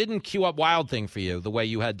 They didn't cue up Wild Thing for you the way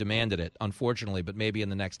you had demanded it, unfortunately, but maybe in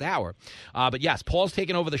the next hour. But yes, Paul's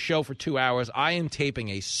taking over the show for 2 hours. I am taping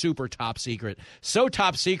a super top secret. So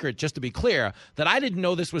top secret, just to be clear, that I didn't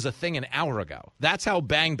know this was a thing an hour ago. That's how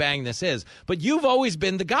bang this is. But you've always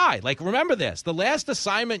been the guy. Like, remember this. The last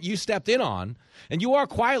assignment you stepped in on, and you are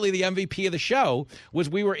quietly the MVP of the show, was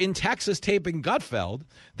we were in Texas taping Gutfeld.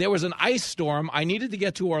 There was an ice storm. I needed to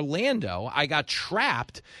get to Orlando. I got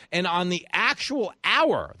trapped. And on the actual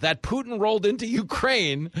hour that Putin rolled into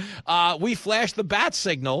Ukraine, we flashed the bat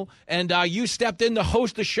signal, and you stepped in to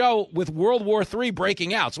host the show with World War III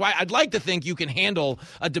breaking out. So I'd like to think you can handle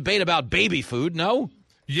a debate about baby food, no?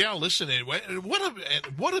 Yeah, listen,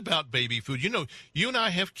 what about baby food? You and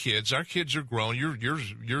I have kids. Our kids are grown. Your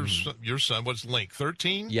son, what's Link,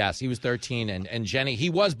 13? Yes, he was 13, and Jenny, he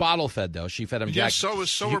was bottle fed though. She fed him. Yeah, so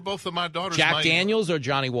were both of my daughters. Jack Daniels or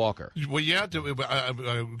Johnny Walker? Well, yeah,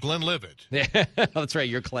 Glenlivet. Yeah, that's right.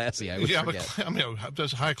 You're classy. I would forget. But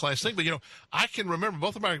that's a high class thing. But I can remember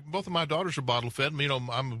both of my daughters are bottle fed.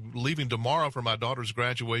 I'm leaving tomorrow for my daughter's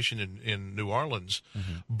graduation in New Orleans,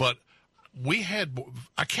 but.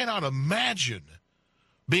 I cannot imagine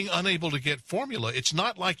being unable to get formula. It's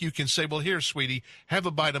not like you can say, well, here, sweetie, have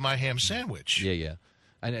a bite of my ham sandwich. Yeah.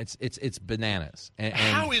 And it's bananas. And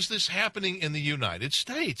how is this happening in the United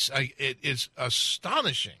States? It is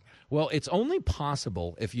astonishing. Well, it's only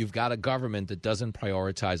possible if you've got a government that doesn't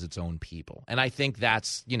prioritize its own people. And I think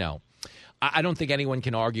that's, I don't think anyone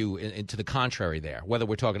can argue to the contrary there, whether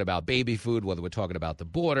we're talking about baby food, whether we're talking about the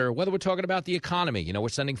border, whether we're talking about the economy. We're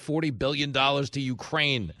sending $40 billion to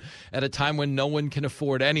Ukraine at a time when no one can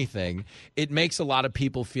afford anything. It makes a lot of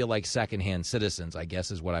people feel like secondhand citizens, I guess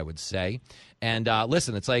is what I would say. And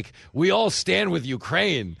listen, it's like we all stand with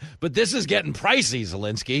Ukraine, but this is getting pricey,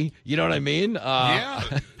 Zelensky. You know what I mean?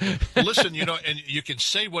 Yeah. Listen, and you can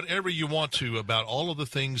say whatever you want to about all of the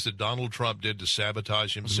things that Donald Trump did to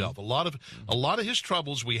sabotage himself. A lot of his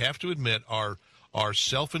troubles, we have to admit, are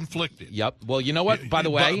self-inflicted. Yep. Well, you know what? By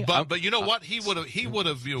the way, but you know what? He would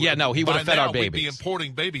have. Yeah, no, he would have fed our babies. We'd be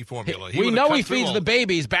importing baby formula. We know he feeds the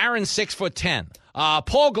babies. Barron's 6'10".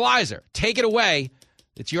 Paul Gleiser, take it away.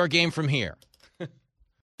 It's your game from here.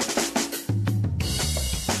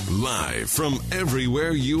 Live from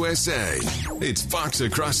everywhere USA, it's Fox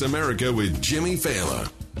Across America with Jimmy Fallon.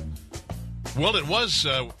 Well, it was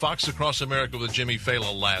Fox Across America with Jimmy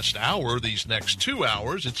Fallon last hour. These next 2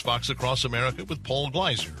 hours, it's Fox Across America with Paul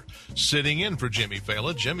Gleiser sitting in for Jimmy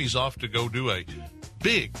Fallon. Jimmy's off to go do a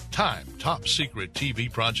big-time, top-secret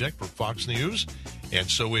TV project for Fox News. And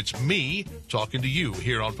so it's me talking to you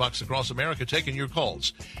here on Fox Across America, taking your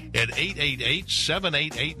calls at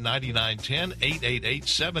 888-788-9910,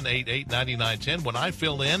 888-788-9910. When I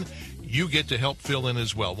fill in, you get to help fill in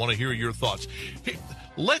as well. Want to hear your thoughts. Hey,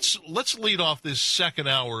 let's lead off this second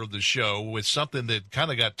hour of the show with something that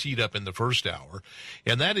kind of got teed up in the first hour,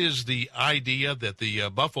 and that is the idea that the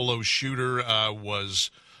Buffalo shooter was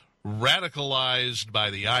radicalized by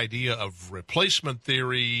the idea of replacement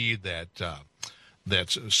theory, that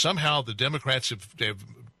somehow the Democrats have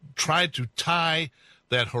tried to tie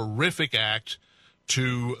that horrific act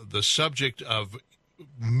to the subject of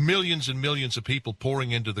millions and millions of people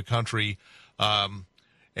pouring into the country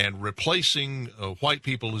and replacing white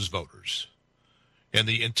people as voters. And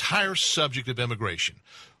the entire subject of immigration.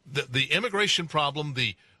 The immigration problem,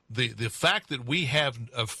 the fact that we have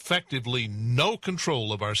effectively no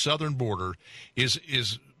control of our southern border is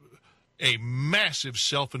a massive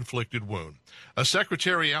self-inflicted wound.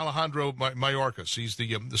 Secretary Alejandro Mayorkas, he's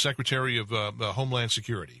the Secretary of Homeland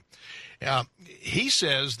Security. He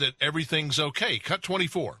says that everything's okay. Cut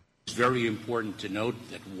 24. It's very important to note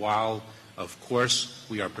that while, of course,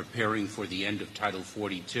 we are preparing for the end of Title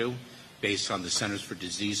 42, based on the Centers for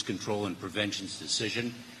Disease Control and Prevention's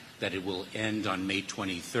decision that it will end on May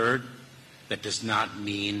 23rd, that does not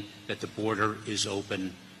mean that the border is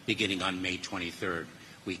open beginning on May 23rd.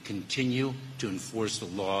 We continue to enforce the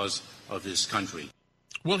laws of this country.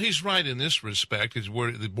 Well, he's right in this respect. Is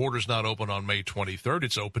where the border's not open on May 23rd.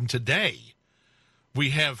 It's open today.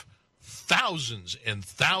 We have thousands and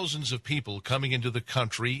thousands of people coming into the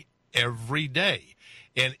country every day,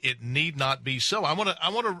 and it need not be so. I want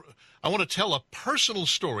to tell a personal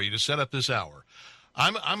story to set up this hour.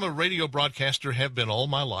 I'm a radio broadcaster, have been all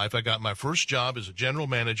my life. I got my first job as a general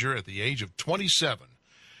manager at the age of 27,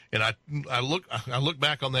 and I look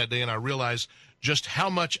back on that day and I realize just how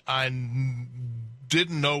much I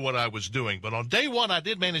didn't know what I was doing. But on day one, I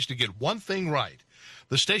did manage to get one thing right.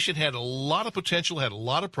 The station had a lot of potential, had a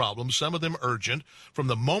lot of problems, some of them urgent. From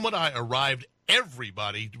the moment I arrived,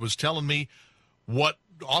 everybody was telling me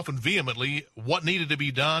often vehemently, what needed to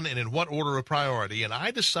be done and in what order of priority. And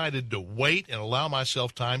I decided to wait and allow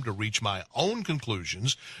myself time to reach my own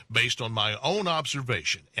conclusions based on my own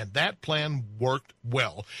observation. And that plan worked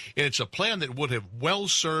well. And it's a plan that would have well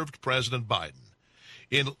served President Biden.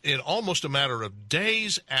 In almost a matter of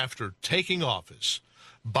days after taking office,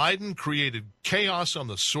 Biden created chaos on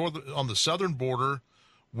the southern border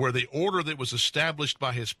where the order that was established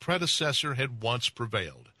by his predecessor had once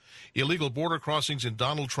prevailed. Illegal border crossings in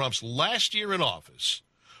Donald Trump's last year in office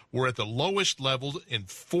were at the lowest level in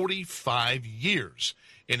 45 years.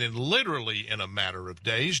 And literally in a matter of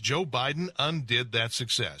days, Joe Biden undid that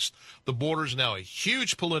success. The border is now a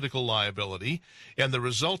huge political liability, and the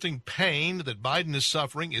resulting pain that Biden is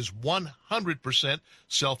suffering is 100%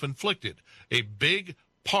 self-inflicted. A big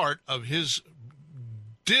part of his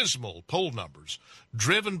dismal poll numbers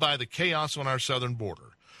driven by the chaos on our southern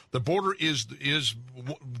border. The border is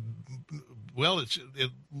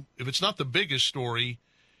if it's not the biggest story,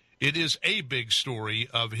 it is a big story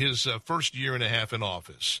of his first year and a half in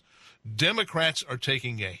office. Democrats are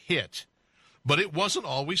taking a hit, but it wasn't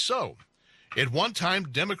always so. At one time,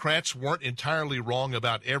 Democrats weren't entirely wrong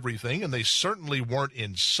about everything, and they certainly weren't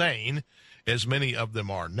insane, as many of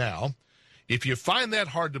them are now. If you find that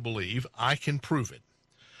hard to believe, I can prove it.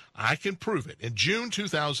 I can prove it. In June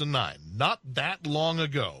 2009, not that long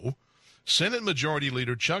ago, Senate Majority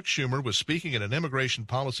Leader Chuck Schumer was speaking at an immigration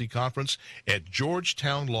policy conference at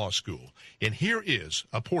Georgetown Law School. And here is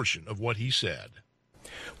a portion of what he said.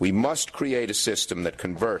 We must create a system that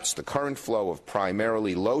converts the current flow of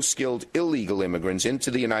primarily low-skilled illegal immigrants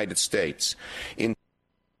into the United States.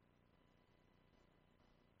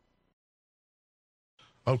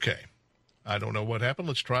 Okay. I don't know what happened.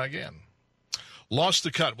 Let's try again. Lost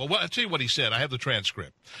the cut. Well, I'll tell you what he said. I have the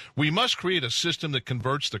transcript. We must create a system that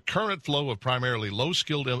converts the current flow of primarily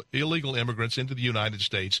low-skilled illegal immigrants into the United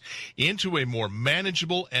States into a more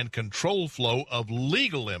manageable and controlled flow of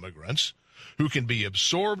legal immigrants who can be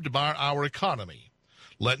absorbed by our economy.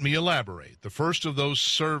 Let me elaborate. The first of those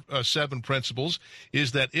 7 principles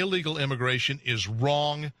is that illegal immigration is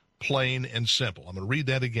wrong, plain and simple. I'm going to read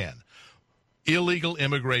that again. Illegal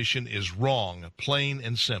immigration is wrong, plain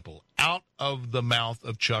and simple, out of the mouth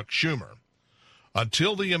of Chuck Schumer.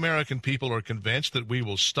 Until the American people are convinced that we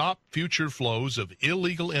will stop future flows of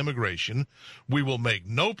illegal immigration, we will make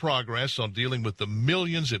no progress on dealing with the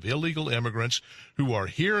millions of illegal immigrants who are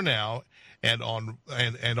here now and on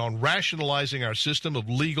rationalizing our system of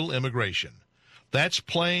legal immigration. That's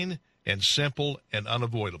plain and simple and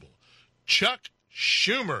unavoidable. Chuck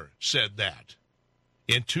Schumer said that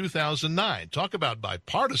in 2009. Talk about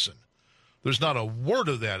bipartisan. There's not a word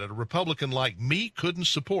of that a Republican like me couldn't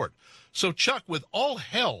support. So, Chuck, with all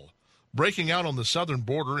hell breaking out on the southern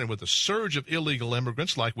border and with a surge of illegal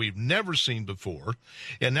immigrants like we've never seen before,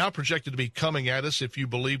 and now projected to be coming at us, if you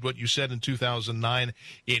believed what you said in 2009,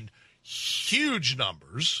 in huge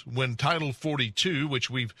numbers, when Title 42, which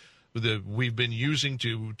we've been using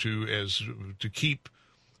to keep.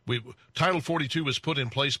 Title 42 was put in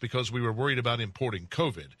place because we were worried about importing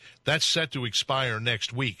COVID. That's set to expire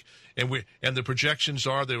next week. And the projections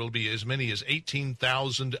are there will be as many as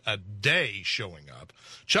 18,000 a day showing up.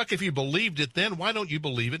 Chuck, if you believed it then, why don't you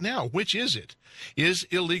believe it now? Which is it? Is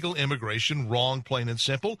illegal immigration wrong, plain and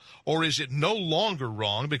simple? Or is it no longer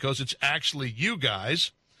wrong because it's actually you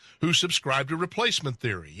guys who subscribe to replacement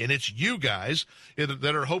theory? And it's you guys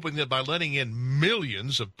that are hoping that by letting in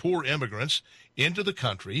millions of poor immigrants into the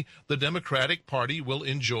country, the Democratic Party will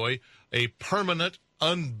enjoy a permanent,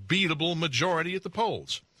 unbeatable majority at the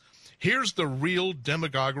polls. Here's the real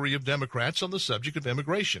demagoguery of Democrats on the subject of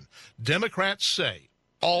immigration. Democrats say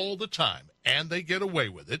all the time, and they get away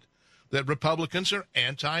with it, that Republicans are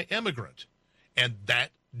anti-immigrant. And that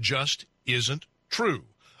just isn't true.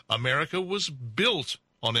 America was built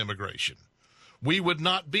on immigration. We would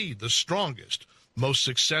not be the strongest, most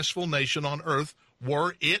successful nation on earth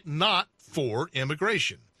were it not for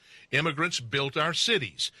immigration. Immigrants built our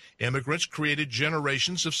cities. Immigrants created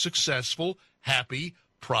generations of successful, happy,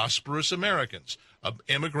 prosperous Americans.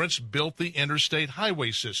 Immigrants built the interstate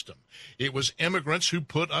highway system. It was immigrants who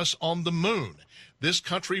put us on the moon. This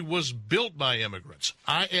country was built by immigrants.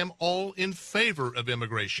 I am all in favor of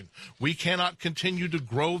immigration. We cannot continue to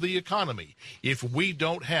grow the economy if we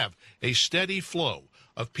don't have a steady flow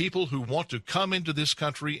of people who want to come into this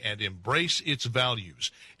country and embrace its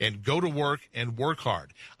values and go to work and work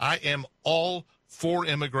hard. I am all for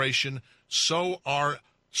immigration. So are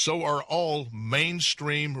all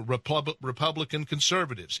mainstream Republican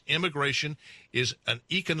conservatives. Immigration is an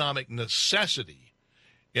economic necessity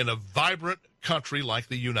in a vibrant country like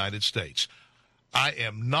the United States. I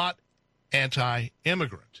am not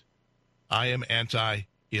anti-immigrant. I am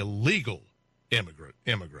anti-illegal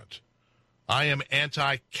immigrant. I am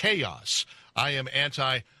anti-chaos. I am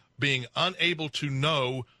anti-being unable to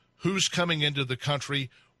know who's coming into the country,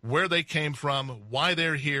 where they came from, why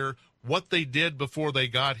they're here, what they did before they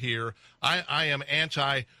got here. I am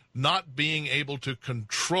anti not being able to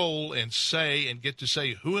control and say and get to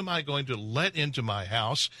say, who am I going to let into my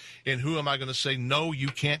house and who am I going to say, no, you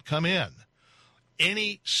can't come in.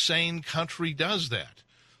 Any sane country does that.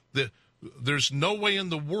 There's no way in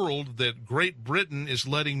the world that Great Britain is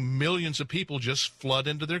letting millions of people just flood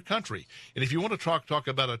into their country. And if you want to talk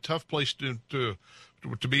about a tough place to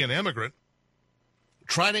be an immigrant,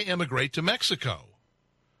 try to immigrate to Mexico.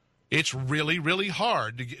 It's really, really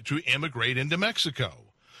hard to immigrate into Mexico.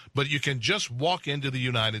 But you can just walk into the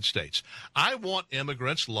United States. I want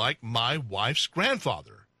immigrants like my wife's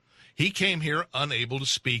grandfather. He came here unable to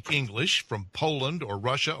speak English from Poland or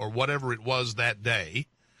Russia or whatever it was that day,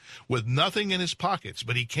 with nothing in his pockets.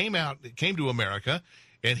 But he came to America,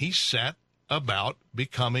 and he set about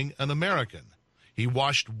becoming an American. He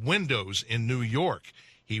washed windows in New York.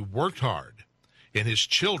 He worked hard. And his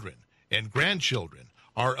children and grandchildren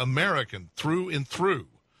are American through and through.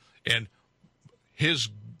 And his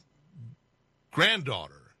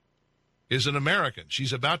granddaughter is an American.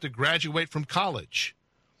 She's about to graduate from college.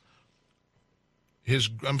 His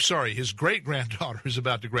great-granddaughter is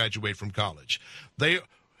about to graduate from college.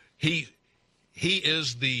 He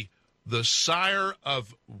is the sire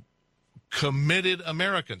of committed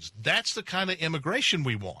Americans. That's the kind of immigration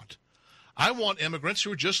we want. I want immigrants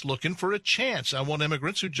who are just looking for a chance. I want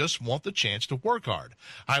immigrants who just want the chance to work hard.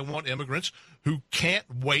 I want immigrants who can't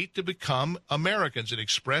wait to become Americans and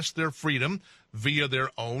express their freedom via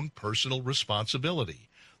their own personal responsibility.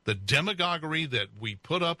 The demagoguery that we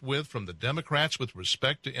put up with from the Democrats with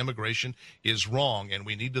respect to immigration is wrong, and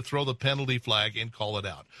we need to throw the penalty flag and call it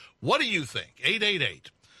out. What do you think?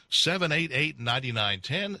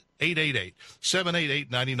 888-788-9910,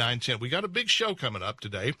 888-788-9910. We got a big show coming up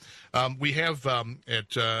today. We have at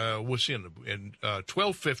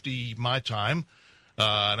 12:50 my time,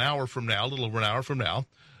 an hour from now, a little over an hour from now,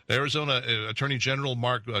 Arizona Attorney General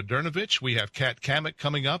Mark Dernovich. We have Kat Kamek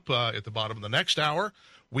coming up at the bottom of the next hour.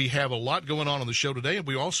 We have a lot going on the show today, and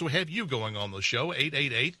we also have you going on the show,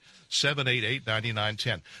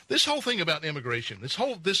 888-788-9910. This whole thing about immigration, this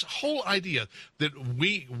whole idea that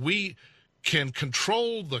we can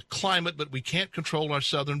control the climate, but we can't control our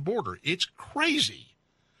southern border, it's crazy.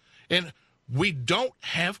 And we don't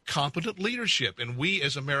have competent leadership, and we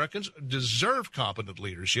as Americans deserve competent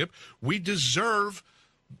leadership. We deserve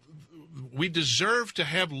to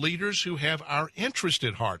have leaders who have our interest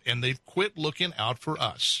at heart, and they've quit looking out for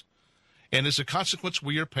us. And as a consequence,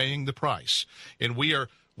 we are paying the price. And we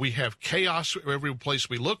have chaos every place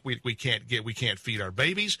we look. We can't feed our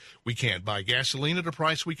babies. We can't buy gasoline at a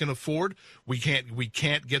price we can afford. We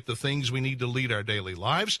can't get the things we need to lead our daily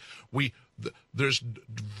lives. There's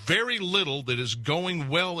very little that is going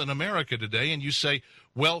well in America today. And you say,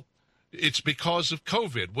 well, it's because of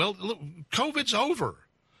COVID. Well, look, COVID's over.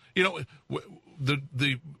 You know,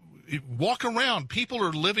 the walk around. People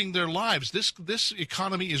are living their lives. This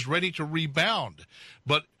economy is ready to rebound,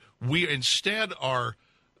 but we instead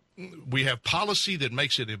we have policy that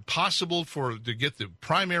makes it impossible to get the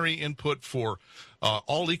primary input for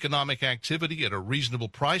all economic activity at a reasonable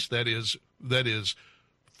price. That is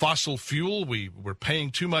fossil fuel. We're paying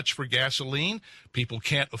too much for gasoline. People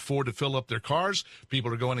can't afford to fill up their cars.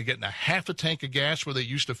 People are going and getting a half a tank of gas where they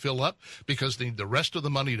used to fill up because they need the rest of the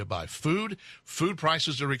money to buy food. Food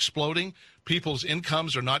prices are exploding. People's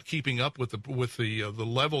incomes are not keeping up with the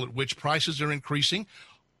level at which prices are increasing.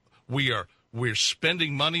 We're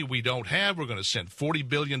spending money we don't have. We're going to send $40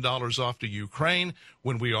 billion off to Ukraine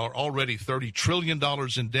when we are already $30 trillion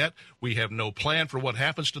in debt. We have no plan for what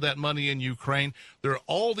happens to that money in Ukraine. There are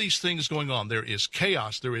all these things going on. There is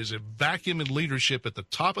chaos. There is a vacuum in leadership at the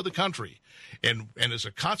top of the country. And as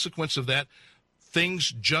a consequence of that,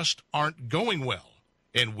 things just aren't going well.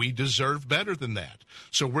 And we deserve better than that.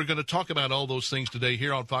 So we're going to talk about all those things today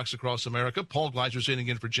here on Fox Across America. Paul Gleiser sitting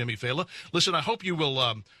in for Jimmy Fallon. Listen, I hope you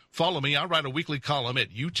will follow me. I write a weekly column at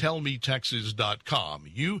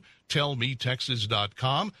youtellmetexas.com.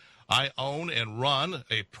 Youtellmetexas.com. I own and run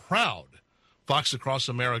a proud Fox Across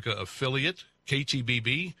America affiliate,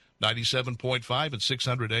 KTBB, 97.5 and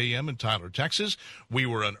 600 AM in Tyler, Texas. We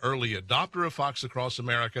were an early adopter of Fox Across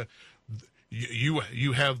America.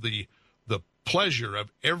 You have the pleasure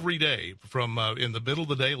of every day from in the middle of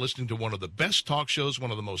the day listening to one of the best talk shows,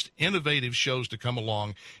 one of the most innovative shows to come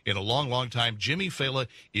along in a long, long time. Jimmy Fallon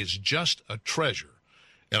is just a treasure.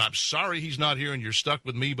 And I'm sorry he's not here and you're stuck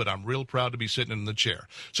with me, but I'm real proud to be sitting in the chair.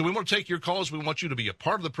 So we want to take your calls. We want you to be a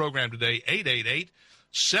part of the program today.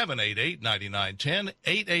 888-788-9910,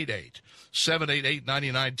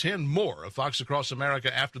 888-788-9910. More of Fox Across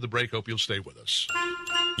America after the break. Hope you'll stay with us.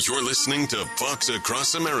 You're listening to Fox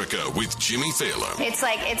Across America with Jimmy Fallon. It's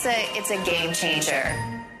like it's a game changer.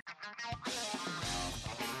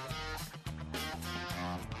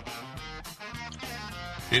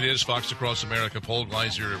 It is Fox Across America. Paul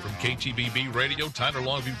Gleiser from KTBB Radio, Tyler,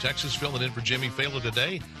 Longview, Texas, filling in for Jimmy Fallon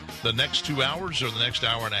today. The next 2 hours or the next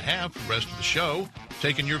hour and a half, the rest of the show,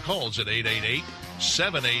 taking your calls at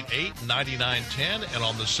 888-788-9910. And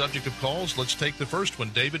on the subject of calls, let's take the first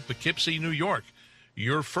one. David, Poughkeepsie, New York.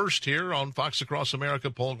 You're first here on Fox Across America.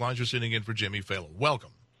 Paul Gleiser sitting in for Jimmy Fallon.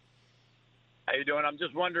 Welcome. How you doing? I'm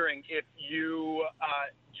just wondering if you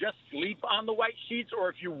just sleep on the white sheets or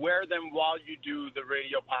if you wear them while you do the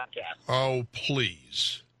radio podcast. Oh,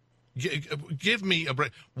 please. Give me a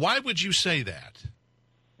break. Why would you say that?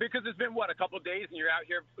 Because it's been, a couple of days, and you're out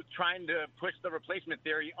here trying to push the replacement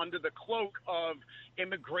theory under the cloak of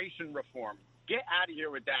immigration reform. Get out of here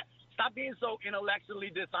with that. Stop being so intellectually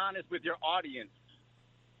dishonest with your audience.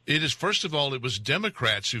 It is, first of all, it was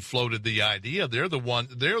Democrats who floated the idea. They're the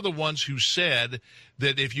ones who said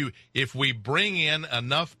that if we bring in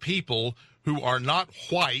enough people who are not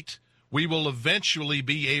white, we will eventually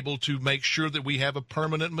be able to make sure that we have a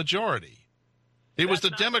permanent majority. It was the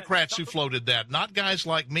Democrats who floated that, not guys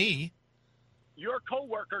like me. Your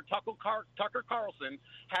coworker, Tucker Carlson,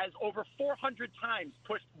 has over 400 times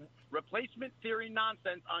pushed replacement theory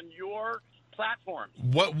nonsense on your platform.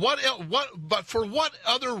 But for what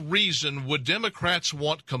other reason would Democrats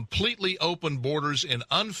want completely open borders and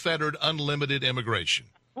unfettered, unlimited immigration?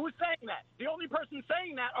 Who's saying that? The only person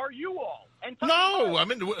saying that are you all. And no, I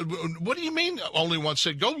mean, what do you mean only one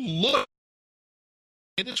said? Go look.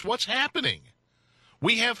 It's what's happening.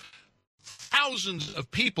 We have thousands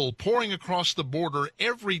of people pouring across the border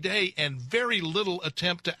every day and very little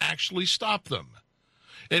attempt to actually stop them.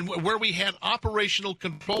 And where we had operational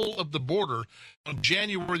control of the border on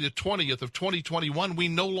January the 20th of 2021, we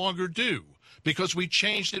no longer do because we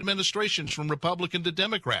changed administrations from Republican to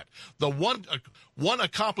Democrat. The one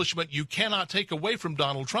accomplishment you cannot take away from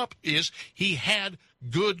Donald Trump is he had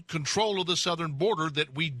good control of the southern border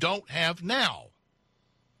that we don't have now.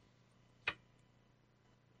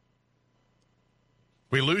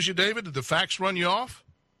 We lose you, David? Did the facts run you off?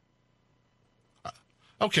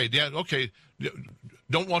 Okay,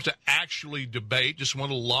 don't want to actually debate, just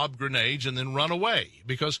want to lob grenades and then run away.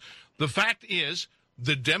 Because the fact is,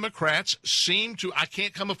 the Democrats seem to, I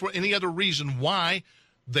can't come up with any other reason why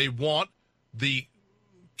they want the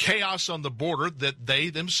chaos on the border that they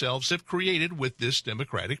themselves have created with this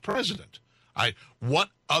Democratic president. What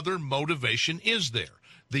other motivation is there?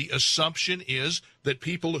 The assumption is that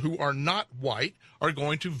people who are not white are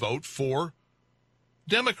going to vote for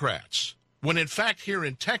Democrats. When, in fact, here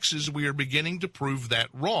in Texas, we are beginning to prove that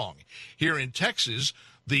wrong. Here in Texas,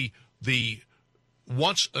 the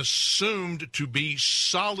once assumed to be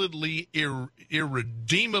solidly,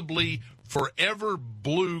 irredeemably, forever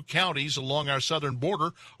blue counties along our southern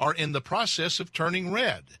border are in the process of turning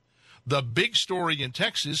red. The big story in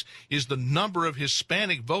Texas is the number of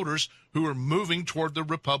Hispanic voters who are moving toward the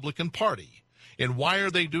Republican Party. And why are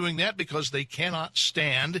they doing that? Because they cannot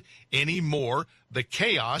stand anymore the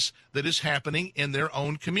chaos that is happening in their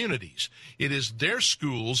own communities. It is their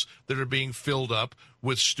schools that are being filled up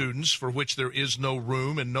with students for which there is no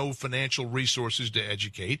room and no financial resources to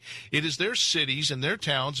educate. It is their cities and their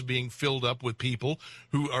towns being filled up with people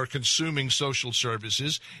who are consuming social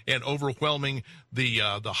services and overwhelming the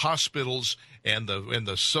hospitals and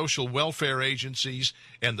the social welfare agencies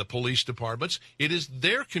and the police departments. It is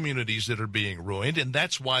their communities that are being ruined, and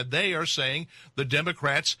that's why they are saying the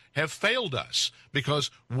Democrats have failed us,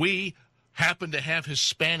 because we happen to have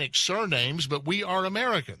Hispanic surnames, but we are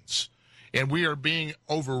Americans. And we are being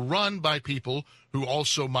overrun by people who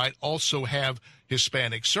also might also have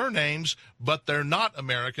Hispanic surnames, but they're not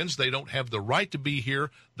Americans. They don't have the right to be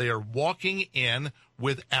here. They are walking in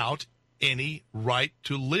without any right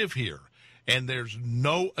to live here. And there's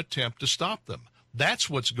no attempt to stop them. That's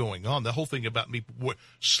what's going on. The whole thing about me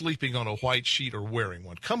sleeping on a white sheet or wearing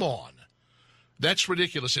one. Come on. That's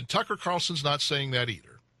ridiculous. And Tucker Carlson's not saying that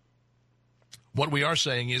either. What we are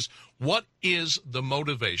saying is, what is the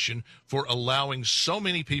motivation for allowing so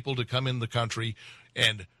many people to come in the country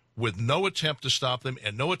and with no attempt to stop them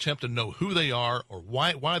and no attempt to know who they are or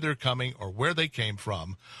why they're coming or where they came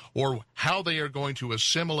from or how they are going to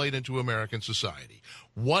assimilate into American society?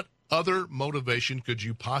 What other motivation could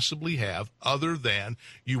you possibly have other than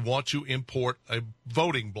you want to import a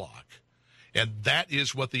voting bloc? And that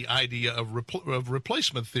is what the idea of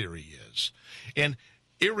replacement theory is. And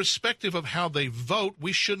irrespective of how they vote,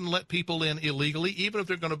 we shouldn't let people in illegally, even if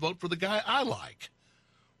they're going to vote for the guy I like.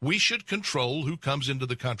 We should control who comes into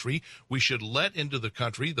the country. We should let into the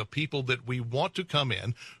country the people that we want to come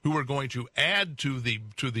in, who are going to add to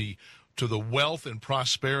the wealth and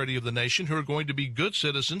prosperity of the nation, who are going to be good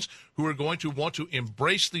citizens, who are going to want to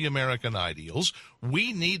embrace the American ideals.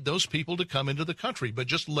 We need those people to come into the country, but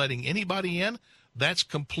just letting anybody in, that's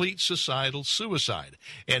complete societal suicide.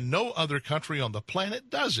 And no other country on the planet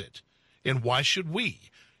does it. And why should we?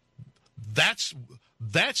 That's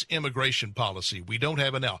immigration policy. We don't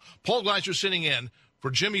have it now. Paul Gleiser sitting in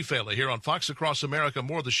for Jimmy Fallon here on Fox Across America.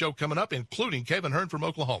 More of the show coming up, including Kevin Hearn from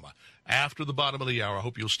Oklahoma. After the bottom of the hour, I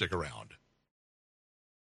hope you'll stick around.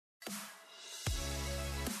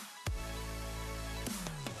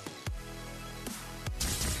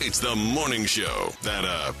 It's the morning show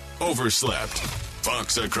that overslept.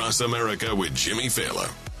 Fox Across America with Jimmy Fallon.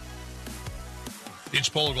 It's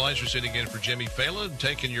Paul Gleiser sitting in for Jimmy Fallon,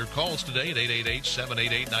 taking your calls today at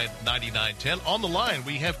 888-788-9910. On the line,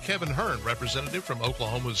 we have Kevin Hearn, representative from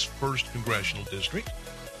Oklahoma's 1st Congressional District,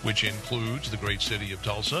 which includes the great city of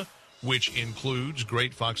Tulsa, which includes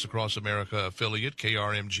great Fox Across America affiliate,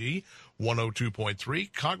 KRMG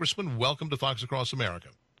 102.3. Congressman, welcome to Fox Across America.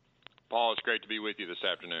 Paul, it's great to be with you this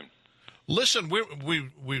afternoon. Listen, we're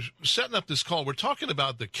setting up this call. We're talking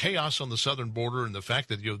about the chaos on the southern border and the fact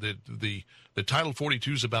that the Title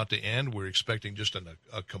 42 is about to end. We're expecting just a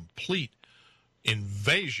complete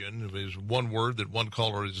invasion is one word that one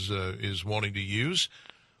caller is wanting to use.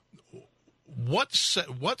 What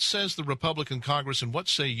says the Republican Congress, and what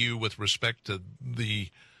say you with respect to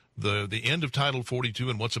the end of Title 42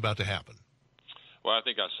 and what's about to happen? Well, I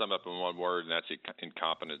think I sum up in one word, and that's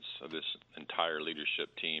incompetence of this entire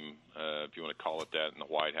leadership team, if you want to call it that, in the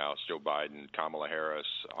White House. Joe Biden, Kamala Harris,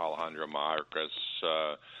 Alejandro Mayorkas,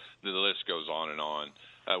 the list goes on and on.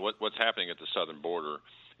 What's happening at the southern border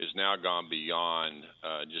is now gone beyond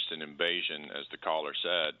just an invasion, as the caller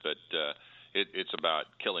said, but it's about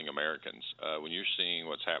killing Americans. When you're seeing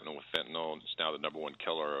what's happening with fentanyl, it's now the number one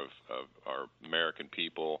killer of our American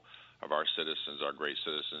people, of our citizens, our great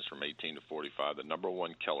citizens from 18 to 45, the number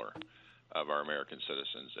one killer of our American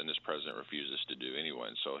citizens, and this president refuses to do anyway.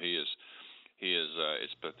 And so he is.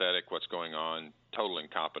 It's pathetic what's going on. Total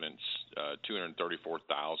incompetence.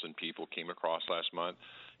 234,000 people came across last month.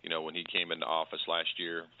 You know, when he came into office last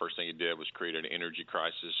year, first thing he did was create an energy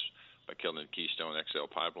crisis by killing the Keystone XL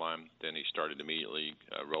pipeline. Then he started immediately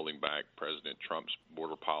rolling back President Trump's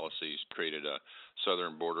border policies, created a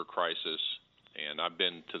southern border crisis. And I've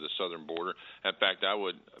been to the southern border. In fact, I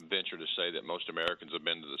would venture to say that most Americans have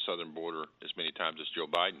been to the southern border as many times as Joe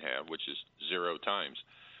Biden have, which is 0 times.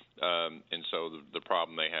 And so the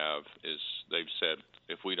problem they have is they've said,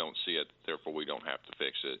 if we don't see it, therefore we don't have to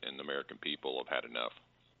fix it, and the American people have had enough.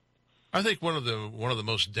 I think one of the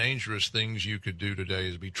most dangerous things you could do today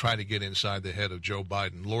is be trying to get inside the head of Joe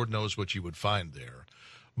Biden. Lord knows what you would find there.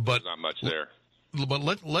 But there's not much there. But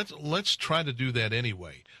let's try to do that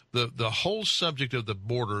anyway. The whole subject of the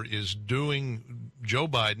border is doing Joe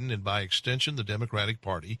Biden, and by extension the Democratic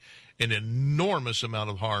Party, an enormous amount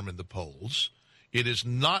of harm in the polls. It is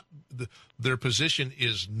not their position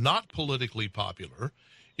is not politically popular.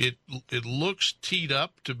 It looks teed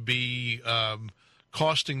up to be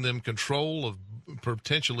costing them control of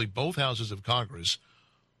potentially both houses of Congress.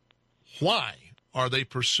 Why are they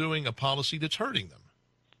pursuing a policy that's hurting them?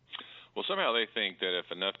 Well, somehow they think that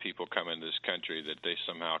if enough people come into this country that they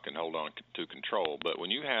somehow can hold on to control. But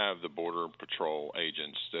when you have the Border Patrol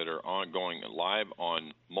agents that are ongoing live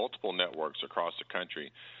on multiple networks across the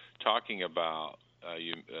country talking about,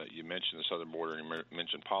 you mentioned the southern border and you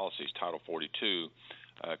mentioned policies, Title 42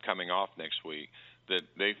 coming off next week, that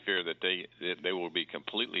they fear that they will be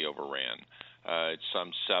completely overran. It's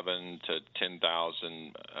some 7,000 to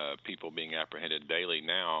 10,000 people being apprehended daily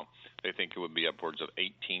now. They think it would be upwards of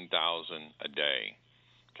 18,000 a day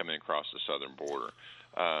coming across the southern border.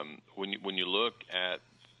 When you look at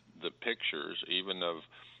the pictures, even of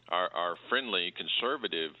our friendly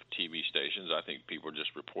conservative TV stations, I think people are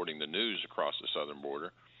just reporting the news across the southern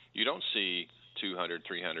border. You don't see 200,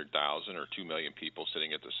 300,000 or 2 million people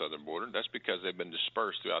sitting at the southern border. That's because they've been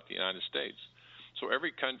dispersed throughout the United States. So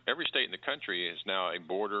every state in the country is now a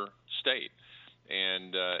border state,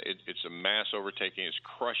 and it's a mass overtaking. It's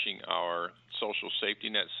crushing our social safety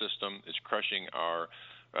net system. It's crushing our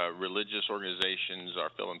religious organizations,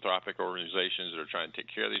 our philanthropic organizations that are trying to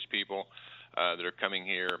take care of these people that are coming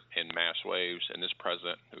here in mass waves. And this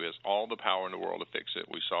president, who has all the power in the world to fix it,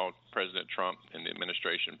 we saw President Trump and the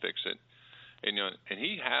administration fix it. And, and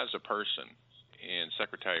he has a person in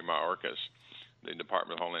Secretary Mayorkas, the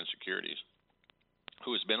Department of Homeland Security,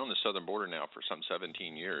 who has been on the southern border now for some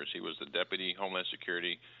 17 years. He was the Deputy Homeland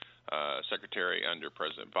Security Secretary under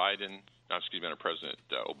President under President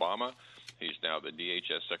Obama. He's now the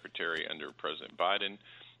DHS Secretary under President Biden.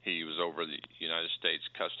 He was over the United States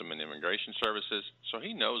Custom and Immigration Services. So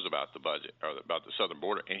he knows about the budget, or about the southern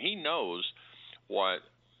border, and he knows what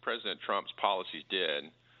President Trump's policies did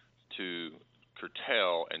to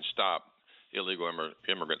curtail and stop illegal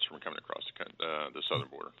immigrants from coming across the southern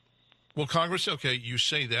border. Well, Congress, okay, you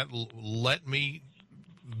say that. Let me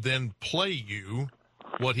then play you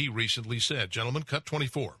what he recently said. Gentlemen, cut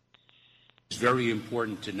 24. It's very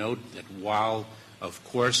important to note that while, of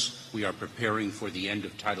course, we are preparing for the end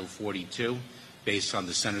of Title 42, based on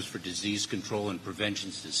the Centers for Disease Control and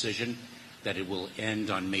Prevention's decision that it will end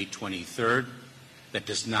on May 23rd, that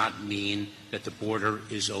does not mean that the border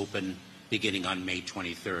is open beginning on May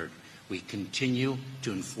 23rd. We continue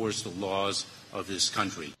to enforce the laws of this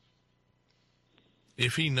country.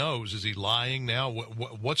 If he knows, is he lying now?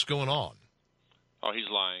 What's going on? Oh, he's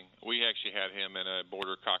lying. We actually had him in a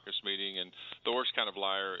border caucus meeting, and the worst kind of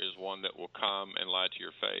liar is one that will come and lie to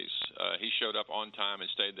your face. He showed up on time and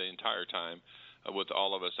stayed the entire time with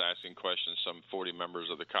all of us asking questions, some 40 members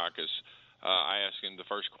of the caucus. I asked him the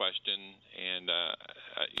first question, and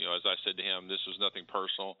as I said to him, this was nothing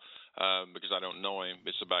personal because I don't know him.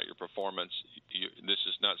 It's about your performance. This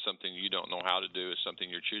is not something you don't know how to do. It's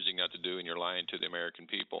something you're choosing not to do, and you're lying to the American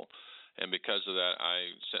people. And because of that,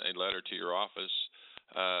 I sent a letter to your office,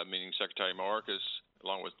 meaning Secretary Mayorkas,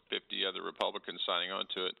 along with 50 other Republicans signing on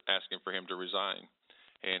to it, asking for him to resign.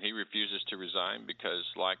 And he refuses to resign because,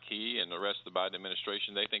 like he and the rest of the Biden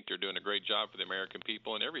administration, they think they're doing a great job for the American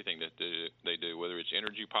people in everything that they do, whether it's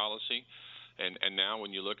energy policy. And now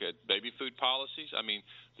when you look at baby food policies, I mean,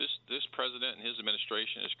 this president and his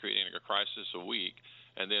administration is creating a crisis a week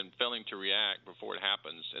and then failing to react before it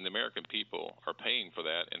happens. And the American people are paying for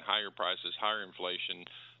that in higher prices, higher inflation,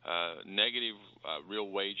 negative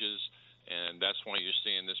real wages. And that's why you're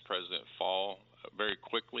seeing this president fall very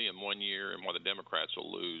quickly in 1 year, and why the Democrats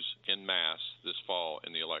will lose en masse this fall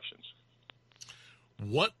in the elections.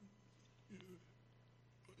 What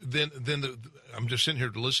then I'm just sitting here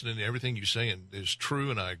listening to everything you say, and is true,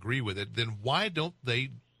 and I agree with it. Then why don't they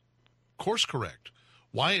course correct?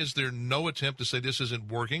 Why is there no attempt to say this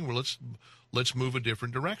isn't working? Well, let's move a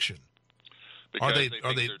different direction. Because they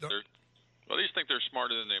think they're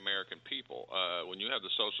smarter than the American people. When you have the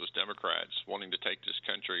Socialist Democrats wanting to take this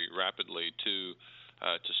country rapidly to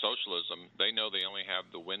socialism, they know they only have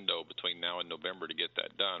the window between now and November to get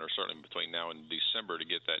that done, or certainly between now and December to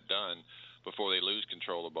get that done, before they lose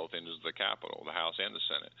control of both ends of the Capitol, the House and the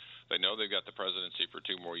Senate. They know they've got the presidency for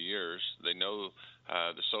 2 more years. They know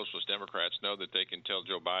the Socialist Democrats know that they can tell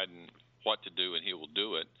Joe Biden what to do, and he will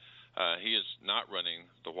do it. He is not running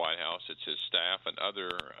the White House. It's his staff and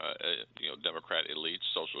other Democrat elites,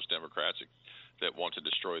 Socialist Democrats, that want to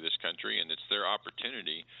destroy this country, and it's their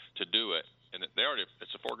opportunity to do it. And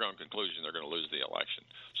it's a foregone conclusion they're going to lose the election.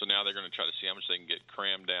 So now they're going to try to see how much they can get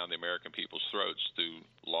crammed down the American people's throats through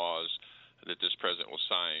laws that this president will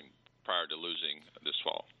sign prior to losing this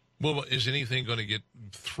fall. Well, is anything going to get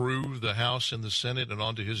through the House and the Senate and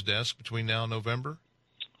onto his desk between now and November?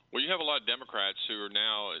 Well, you have a lot of Democrats who are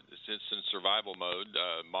now it's in survival mode,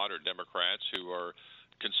 moderate Democrats who are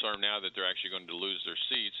concerned now that they're actually going to lose their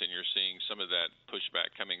seats, and you're seeing some of that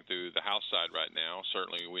pushback coming through the House side right now.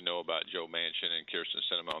 Certainly we know about Joe Manchin and Kyrsten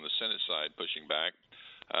Sinema on the Senate side pushing back.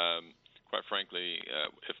 Quite frankly,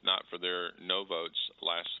 if not for their no votes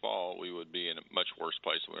last fall, we would be in a much worse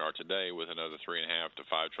place than we are today with another $3.5 to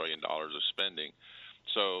 $5 trillion of spending.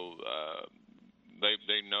 So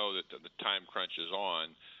they know that the time crunch is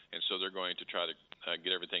on, and so they're going to try to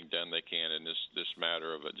get everything done they can in this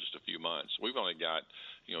matter of just a few months. We've only got,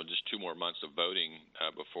 just 2 more months of voting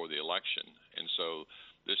before the election, and so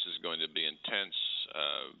this is going to be intense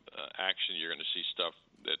action. You're going to see stuff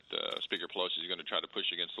that Speaker Pelosi is going to try to push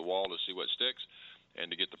against the wall to see what sticks, and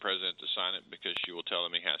to get the president to sign it because she will tell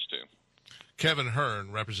him he has to. Kevin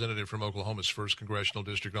Hern, representative from Oklahoma's 1st Congressional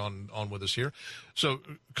District, on with us here. So,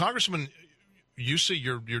 Congressman, you see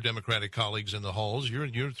your Democratic colleagues in the halls.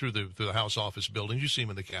 You're through the House office buildings. You see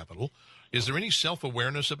them in the Capitol. Is there any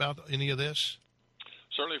self-awareness about any of this?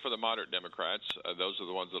 Certainly for the moderate Democrats, those are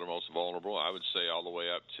the ones that are most vulnerable. I would say all the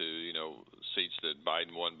way up to, seats that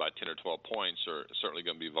Biden won by 10 or 12 points are certainly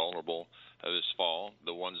going to be vulnerable this fall.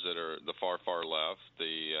 The ones that are the far left,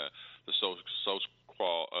 the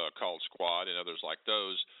so-called squad and others like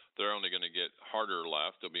those, they're only going to get harder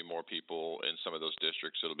left. There'll be more people in some of those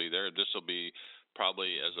districts that'll be there. This will be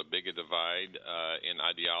probably as a big a divide in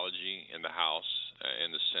ideology in the House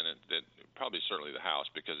and the Senate, that probably certainly the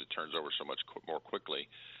House, because it turns over so much more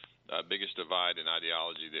quickly. Biggest divide in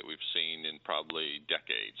ideology that we've seen in probably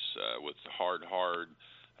decades, with hard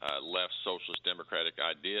left socialist democratic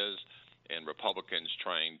ideas and Republicans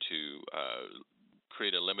trying to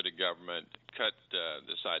create a limited government, cut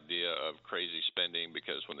this idea of crazy spending,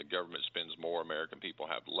 because when the government spends more, American people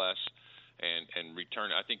have less, and return.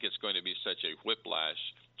 I think it's going to be such a whiplash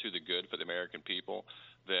to the good for the American people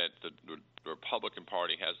that the Republican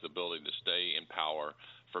Party has the ability to stay in power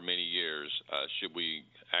for many years should we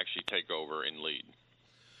actually take over and lead.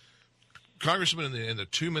 Congressman, in the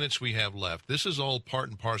 2 minutes we have left, this is all part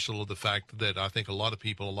and parcel of the fact that I think a lot of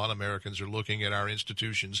people, a lot of Americans are looking at our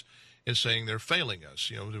institutions and saying they're failing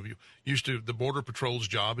us. The Border Patrol's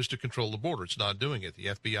job is to control the border. It's not doing it. The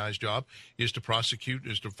FBI's job is to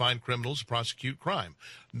find criminals, prosecute crime.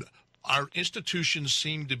 Our institutions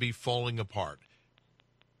seem to be falling apart.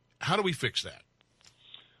 How do we fix that?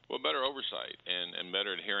 Well, better oversight and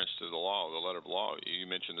better adherence to the law, the letter of law. You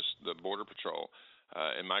mentioned the Border Patrol.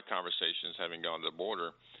 In my conversations, having gone to the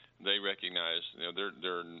border, they recognize,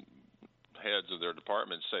 their heads of their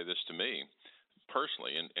departments say this to me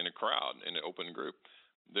personally in a crowd, in an open group.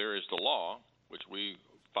 There is the law, which we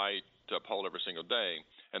fight to uphold every single day,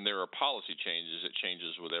 and there are policy changes that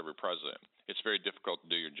changes with every president. It's very difficult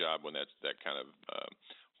to do your job when that's that kind of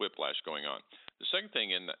whiplash going on. The second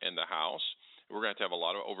thing in the House, we're going to have a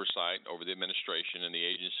lot of oversight over the administration and the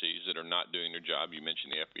agencies that are not doing their job. You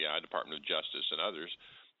mentioned the FBI, Department of Justice, and others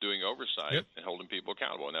doing oversight and holding people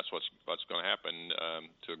accountable, and that's what's going to happen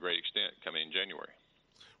to a great extent coming in January.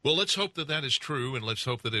 Well, let's hope that is true, and let's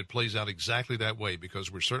hope that it plays out exactly that way,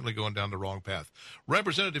 because we're certainly going down the wrong path.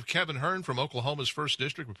 Representative Kevin Hern from Oklahoma's 1st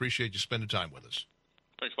District, we appreciate you spending time with us.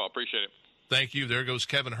 Thanks, Paul. Appreciate it. Thank you. There goes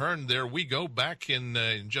Kevin Hern. There we go. Back in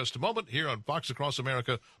just a moment here on Fox Across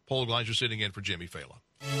America. Paul Gleiser sitting in for Jimmy Fallon.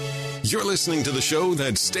 You're listening to the show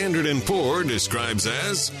that Standard & Poor describes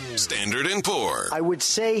as Standard & Poor. I would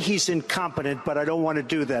say he's incompetent, but I don't want to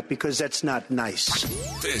do that because that's not nice.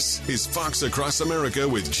 This is Fox Across America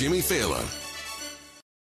with Jimmy Fallon.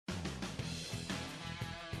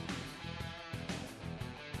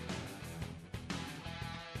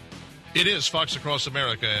 It is Fox Across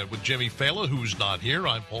America with Jimmy Fallon, who's not here.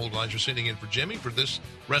 I'm Paul Gleiser sitting in for Jimmy for this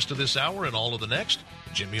rest of this hour and all of the next.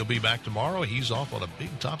 Jimmy will be back tomorrow. He's off on a big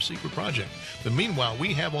top-secret project. But meanwhile,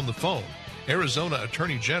 we have on the phone Arizona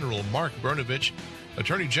Attorney General Mark Brnovich.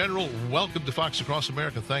 Attorney General, welcome to Fox Across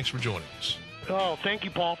America. Thanks for joining us. Oh, thank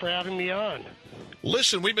you, Paul, for having me on.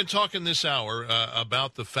 Listen, we've been talking this hour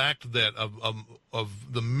about the fact that of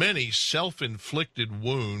the many self-inflicted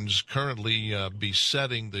wounds currently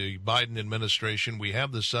besetting the Biden administration, we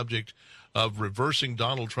have the subject of reversing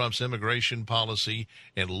Donald Trump's immigration policy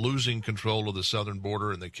and losing control of the southern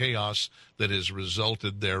border and the chaos that has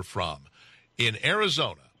resulted therefrom. In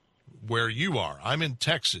Arizona, where you are, I'm in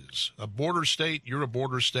Texas, a border state, you're a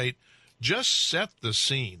border state. Just set the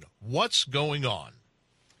scene. What's going on?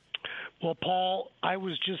 Well, Paul, I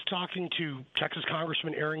was just talking to Texas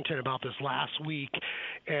Congressman Arrington about this last week,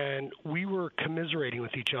 and we were commiserating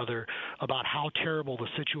with each other about how terrible the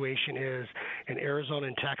situation is in Arizona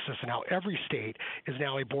and Texas, and how every state is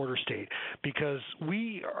now a border state, because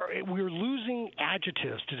we're losing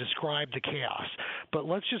adjectives to describe the chaos. But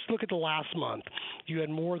let's just look at the last month. You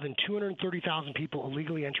had more than 230,000 people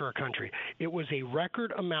illegally enter our country. It was a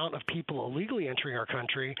record amount of people illegally entering our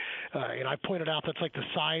country, and I pointed out that's like the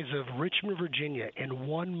size of Richmond, Virginia, in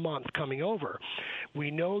 1 month coming over.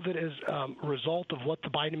 We know that as a result of what the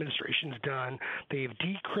Biden administration has done, they've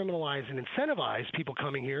decriminalized and incentivized people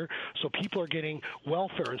coming here, so people are getting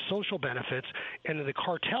welfare and social benefits, and the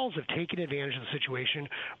cartels have taken advantage of the situation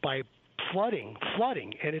by flooding,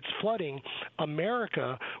 and it's flooding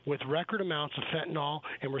America with record amounts of fentanyl,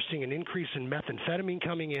 and we're seeing an increase in methamphetamine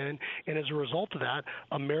coming in, and as a result of that,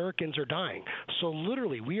 Americans are dying. So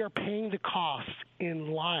literally, we are paying the costs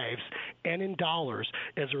in lives and in dollars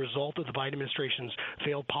as a result of the Biden administration's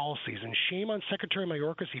failed policies. And shame on Secretary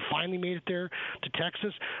Mayorkas. He finally made it there to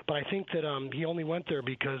Texas, but I think that he only went there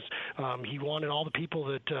because he wanted all the people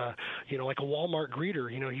that, like a Walmart greeter,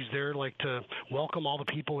 he's there like to welcome all the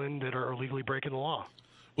people in that are illegally breaking the law.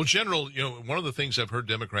 Well, General, one of the things I've heard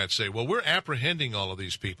Democrats say, well, we're apprehending all of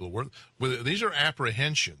these people. These are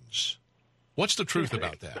apprehensions. What's the truth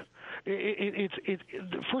about that?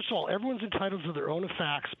 First of all, everyone's entitled to their own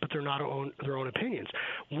facts, but they're not their own opinions.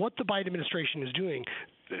 What the Biden administration is doing,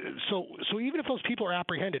 so even if those people are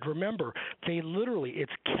apprehended, remember,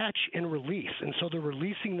 it's catch and release, and so they're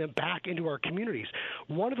releasing them back into our communities.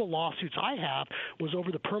 One of the lawsuits I have was over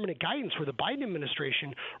the permanent guidance where the Biden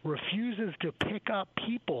administration refuses to pick up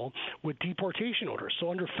people with deportation orders. So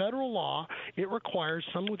under federal law, it requires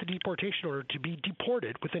someone with a deportation order to be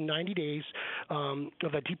deported within 90 days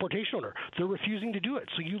of that deportation order. They're refusing to do it.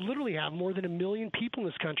 So you literally have more than 1 million people in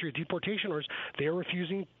this country with deportation orders. They are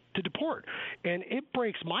refusing to deport. And it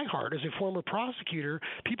breaks my heart as a former prosecutor.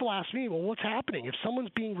 People ask me, well, what's happening? If someone's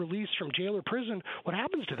being released from jail or prison, what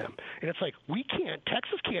happens to them? And it's like,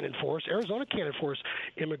 Texas can't enforce, Arizona can't enforce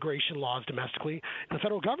immigration laws domestically. The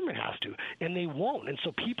federal government has to, and they won't. And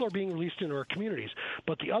so people are being released into our communities.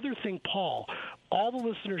 But the other thing, Paul, all the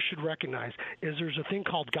listeners should recognize is there's a thing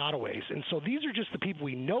called gotaways. And so these are just the people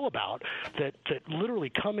we know about that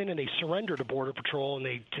literally come in and they surrender to Border Patrol and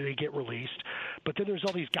they get released. But then there's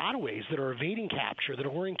all these gotaways that are evading capture, that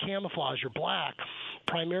are wearing camouflage or black,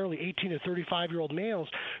 primarily 18 to 35-year-old males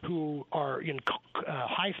who are in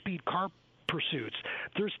high-speed car pursuits.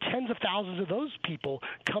 There's tens of thousands of those people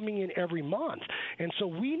coming in every month. And so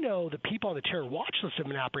we know that people on the terror watch list have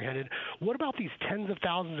been apprehended. What about these tens of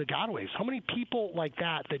thousands of gotaways? How many people like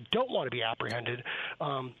that don't want to be apprehended?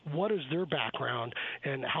 What is their background,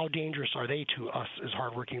 and how dangerous are they to us as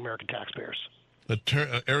hardworking American taxpayers?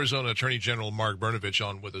 Arizona Attorney General Mark Brnovich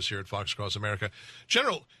on with us here at Fox Across America.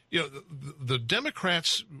 General, the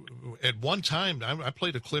Democrats at one time, I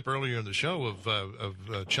played a clip earlier in the show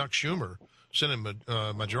of Chuck Schumer, Senate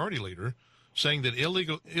Majority Leader, saying that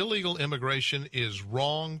illegal immigration is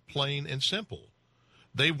wrong, plain and simple.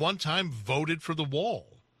 They one time voted for the wall.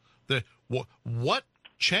 What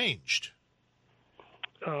changed?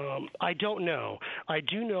 I don't know. I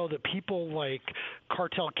do know that people like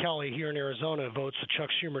Cartel Kelly here in Arizona votes with Chuck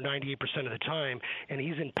Schumer 98% of the time, and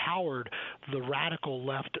he's empowered the radical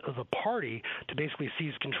left of the party to basically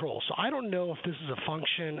seize control. So I don't know if this is a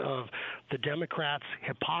function of the Democrats'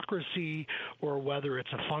 hypocrisy or whether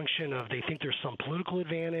it's a function of they think there's some political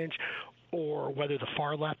advantage, or whether the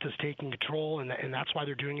far left is taking control, and that's why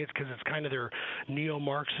they're doing it, because it's kind of their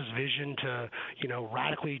neo-Marxist vision to,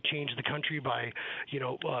 radically change the country by,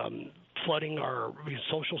 flooding our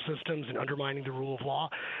social systems and undermining the rule of law.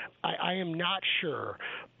 I am not sure,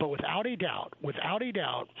 but without a doubt,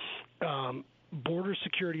 border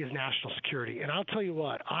security is national security. And I'll tell you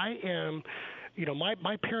what, I am...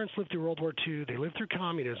 my parents lived through World War II. They lived through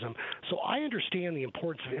communism. So I understand the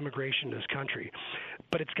importance of immigration in this country.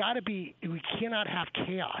 But it's got to be – we cannot have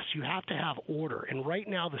chaos. You have to have order. And right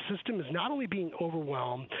now the system is not only being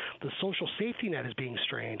overwhelmed, the social safety net is being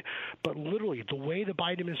strained, but literally the way the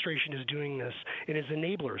Biden administration is doing this and its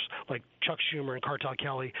enablers like Chuck Schumer and Cartel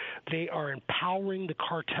Kelly, they are empowering the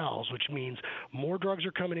cartels, which means more drugs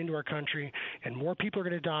are coming into our country and more people are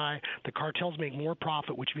going to die. The cartels make more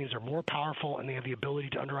profit, which means they're more powerful and they have the ability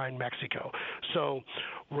to undermine Mexico. So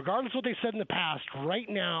regardless of what they said in the past, right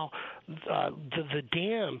now the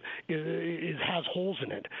dam has holes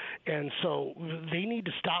in it. And so they need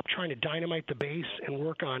to stop trying to dynamite the base and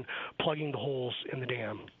work on plugging the holes in the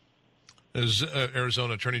dam. As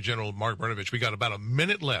Arizona Attorney General Mark Brnovich, we got about a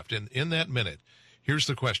minute left. And in that minute, here's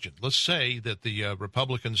the question. Let's say that the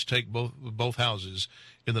Republicans take both houses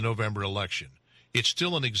in the November election. It's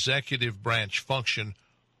still an executive branch function.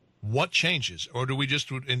 What changes? Or do we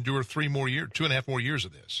just endure 2.5 more years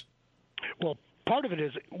of this? Well, part of it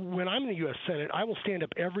is when I'm in the U.S. Senate, I will stand up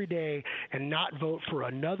every day and not vote for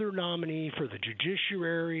another nominee for the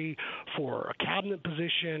judiciary, for a cabinet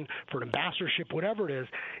position, for an ambassadorship, whatever it is.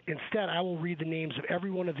 Instead, I will read the names of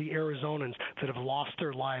every one of the Arizonans that have lost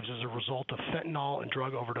their lives as a result of fentanyl and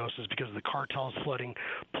drug overdoses because of the cartels flooding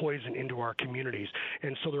poison into our communities.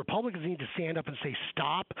 And so the Republicans need to stand up and say,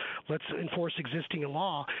 stop, let's enforce existing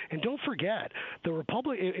law. And don't forget,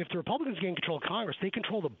 if the Republicans gain control of Congress, they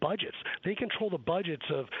control the budgets. They control the budgets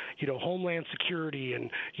of, Homeland Security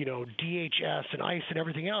and, DHS and ICE and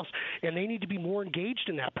everything else, and they need to be more engaged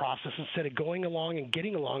in that process instead of going along and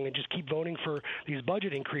getting along and just keep voting for these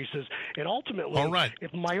budget increases. And ultimately, all right,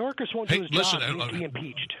 if Mayorkas won't do his job, he needs to be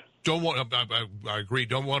impeached. I agree.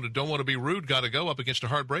 Don't want to be rude. Got to go up against a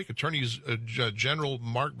hard break. Attorney General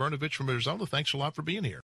Mark Brnovich from Arizona. Thanks a lot for being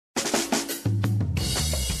here.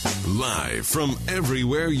 Live from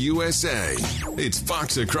everywhere USA, it's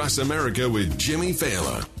Fox Across America with Jimmy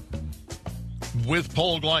Failla. With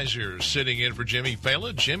Paul Gleiser sitting in for Jimmy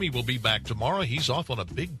Failla. Jimmy will be back tomorrow. He's off on a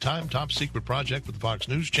big-time top-secret project with the Fox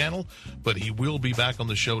News Channel, but he will be back on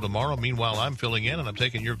the show tomorrow. Meanwhile, I'm filling in, and I'm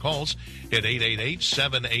taking your calls at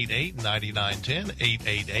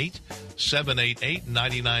 888-788-9910,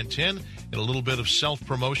 888-788-9910. And a little bit of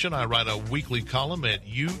self-promotion, I write a weekly column at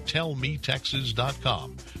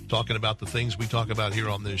youtellmetexas.com, talking about the things we talk about here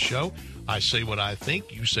on this show. I say what I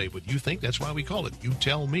think, you say what you think. That's why we call it You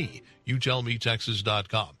Tell Me,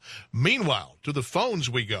 youtellmetexas.com. Meanwhile, to the phones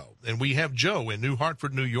we go, and we have Joe in New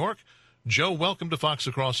Hartford, New York. Joe, welcome to Fox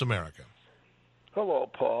Across America. Hello,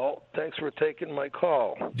 Paul. Thanks for taking my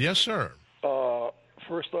call. Yes, sir.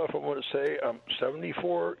 First off, I want to say I'm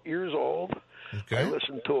 74 years old. Okay. I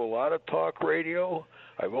listen to a lot of talk radio.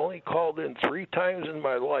 I've only called in 3 times in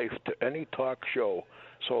my life to any talk show.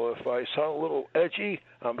 So if I sound a little edgy,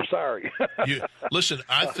 I'm sorry. Listen,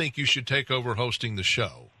 I think you should take over hosting the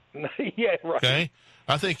show. Yeah, right. Okay?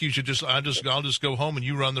 I think you should I'll just go home and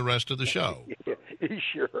you run the rest of the show.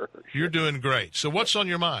 Sure. You're doing great. So what's on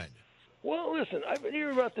your mind? Well, listen, I've been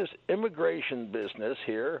hearing about this immigration business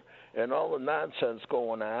here and all the nonsense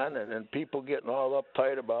going on and people getting all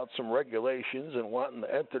uptight about some regulations and wanting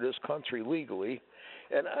to enter this country legally.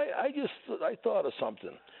 And I thought of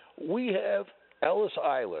something. We have Ellis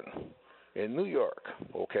Island in New York,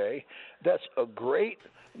 okay? That's a great,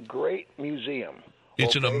 great museum.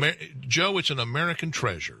 It's Joe, it's an American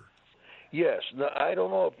treasure. Yes. Now, I don't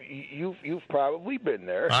know if you've probably been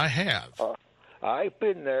there. I have. I've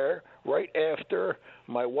been there right after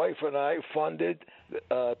my wife and I funded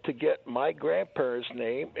to get my grandparents'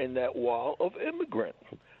 name in that wall of immigrant.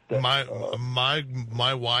 My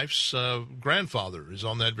wife's grandfather is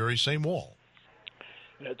on that very same wall.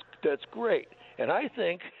 That's great. And I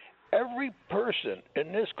think every person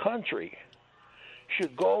in this country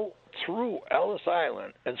should go through Ellis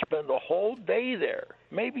Island and spend a whole day there,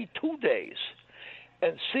 maybe 2 days,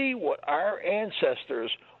 and see what our ancestors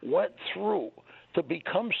went through to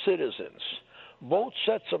become citizens. Both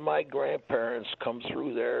sets of my grandparents come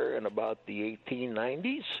through there in about the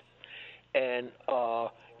 1890s, and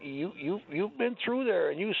you've been through there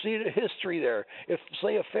and you see the history there. If,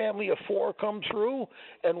 say, a family of 4 come through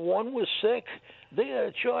and one was sick, they had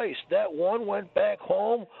a choice. That one went back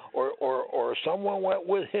home or someone went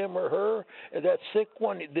with him or her, and that sick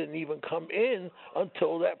one didn't even come in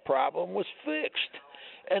until that problem was fixed.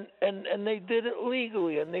 And they did it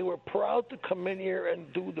legally, and they were proud to come in here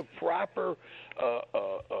and do the proper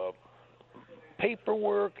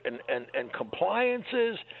paperwork and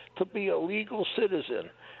compliances to be a legal citizen.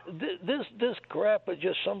 This crap is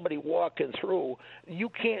just somebody walking through. You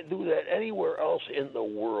can't do that anywhere else in the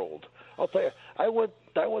world. I'll tell you, I went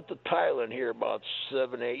to Thailand here about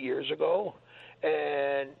 7-8 years ago,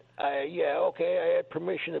 and I had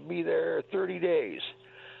permission to be there 30 days.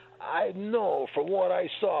 I know from what I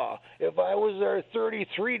saw, if I was there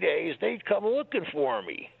 33 days, they'd come looking for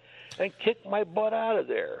me and kick my butt out of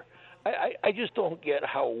there. I just don't get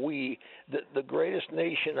how we, the greatest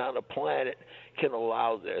nation on the planet, can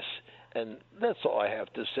allow this. And that's all I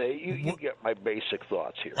have to say. You get my basic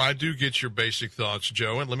thoughts here. I do get your basic thoughts,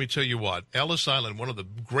 Joe. And let me tell you what, Ellis Island, one of the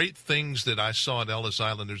great things that I saw at Ellis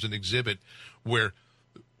Island, there's an exhibit where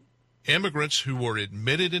immigrants who were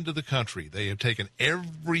admitted into the country, they have taken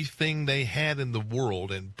everything they had in the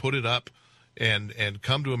world and put it up and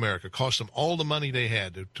come to America. Cost them all the money they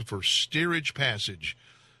had for steerage passage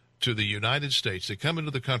to the United States. They come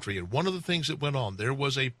into the country, and one of the things that went on, there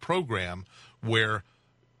was a program where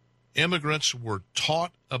immigrants were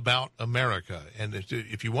taught about America. And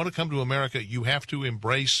if you want to come to America, you have to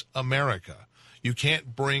embrace America. You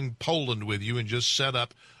can't bring Poland with you and just set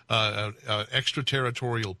up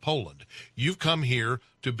extraterritorial Poland. You've come here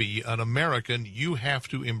to be an American. You have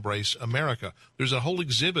to embrace America. There's a whole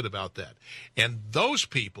exhibit about that. And those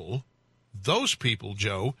people,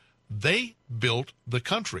 Joe, they built the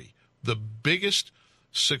country. The biggest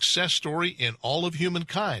success story in all of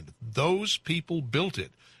humankind. Those people built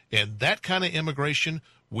it. And that kind of immigration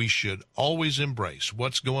we should always embrace.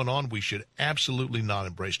 What's going on, we should absolutely not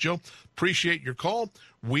embrace. Joe, appreciate your call.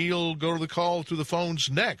 We'll go to the phones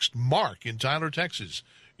next. Mark in Tyler, Texas.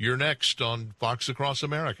 You're next on Fox Across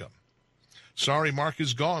America. Sorry, Mark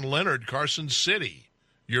is gone. Leonard, Carson City.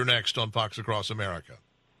 You're next on Fox Across America.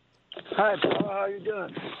 Hi, Paul. How you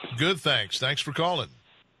doing? Good, thanks. Thanks for calling.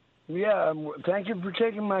 Yeah, thank you for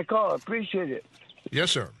taking my call. I appreciate it. Yes,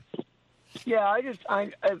 sir. Yeah,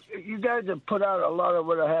 you guys have put out a lot of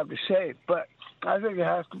what I have to say, but I think it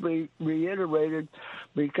has to be reiterated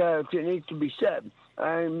because it needs to be said.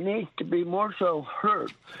 It needs to be more so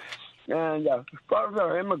heard. And as far as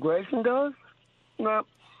our immigration goes, well,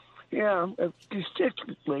 yeah,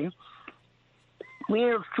 statistically, we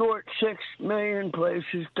are short 6 million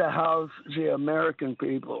places to house the American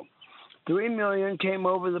people. 3 million came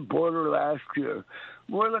over the border last year.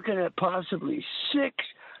 We're looking at possibly 6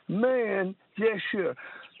 million this year.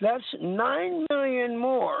 That's 9 million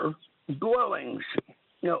more dwellings.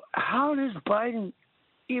 How does Biden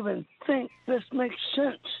even think this makes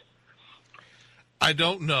sense? I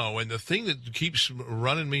don't know. And the thing that keeps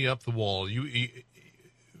running me up the wall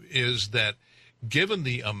is that given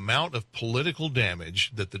the amount of political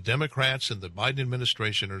damage that the Democrats and the Biden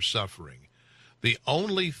administration are suffering, the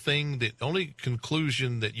only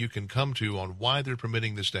conclusion that you can come to on why they're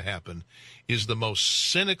permitting this to happen is the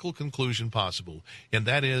most cynical conclusion possible, and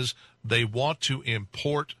that is they want to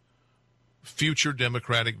import future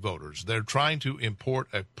Democratic voters. They're trying to import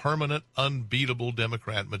a permanent, unbeatable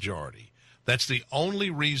Democrat majority. That's the only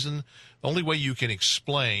way you can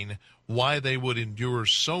explain why they would endure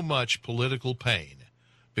so much political pain,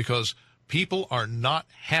 because people are not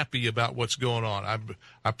happy about what's going on. I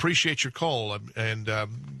appreciate your call, and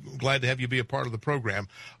glad to have you be a part of the program.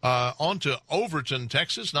 On to Overton,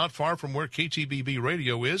 Texas, not far from where KTBB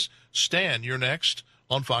Radio is. Stan, you're next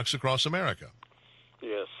on Fox Across America.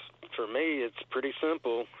 Yes. For me, it's pretty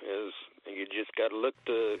simple. You just got to look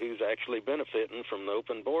to who's actually benefiting from the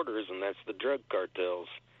open borders, and that's the drug cartels.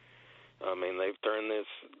 I mean, they've turned this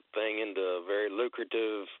thing into a very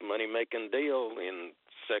lucrative money-making deal in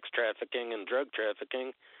sex trafficking and drug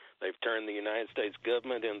trafficking. They've turned the United States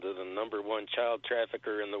government into the number one child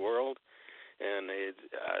trafficker in the world. And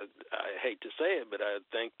I hate to say it, but I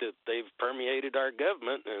think that they've permeated our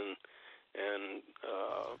government, and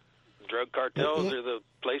drug cartels are the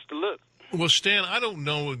place to look. Well, Stan, I don't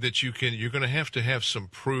know that you're going to have some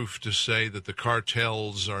proof to say that the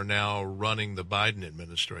cartels are now running the Biden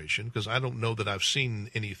administration, because I don't know that I've seen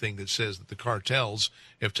anything that says that the cartels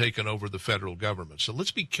have taken over the federal government. So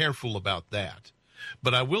let's be careful about that.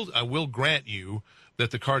 But I will grant you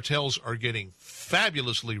that the cartels are getting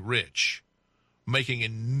fabulously rich, making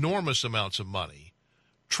enormous amounts of money,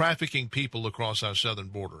 trafficking people across our southern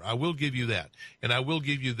border. I will give you that. And I will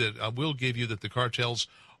give you that the cartels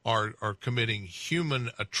are committing human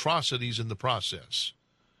atrocities in the process.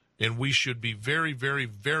 And we should be very, very,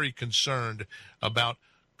 very concerned about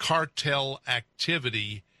cartel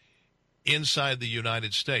activity inside the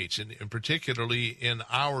United States, and particularly in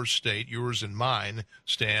our state, yours and mine,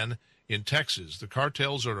 Stan, in Texas. The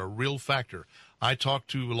cartels are a real factor. I talk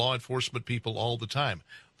to law enforcement people all the time.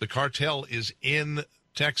 The cartel is in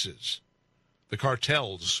Texas. The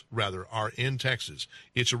cartels, rather, are in Texas.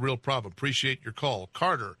 It's a real problem. Appreciate your call.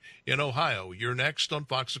 Carter in Ohio, you're next on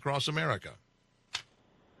Fox Across America.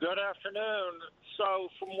 Good afternoon. So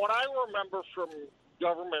from what I remember from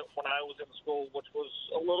government when I was in school, which was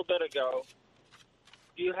a little bit ago,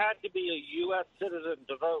 you had to be a U.S. citizen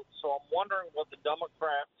to vote. So I'm wondering what the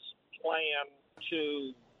Democrats' plan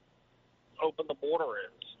to open the border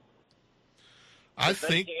is. I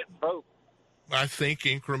think they can't vote. I think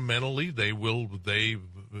incrementally they will.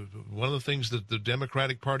 One of the things that the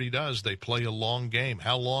Democratic Party does, they play a long game.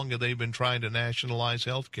 How long have they been trying to nationalize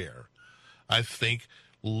health care? I think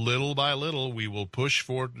little by little we'll push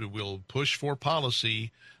for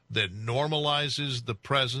policy that normalizes the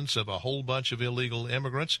presence of a whole bunch of illegal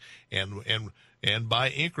immigrants, and by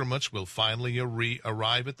increments we'll finally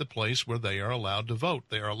arrive at the place where they are allowed to vote.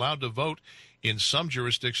 They are allowed to vote in some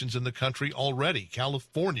jurisdictions in the country already.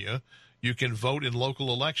 California, you can vote in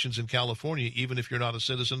local elections in California even if you're not a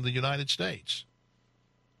citizen of the United States.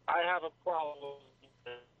 I have a problem.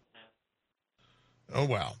 Oh,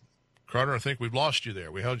 wow. Carter, I think we've lost you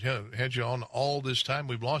there. We had you on all this time.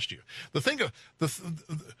 We've lost you. The thing of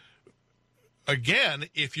again,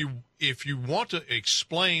 if you want to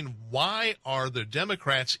explain why are the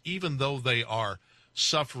Democrats, even though they are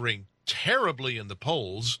suffering terribly in the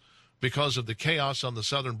polls because of the chaos on the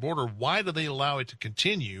southern border, why do they allow it to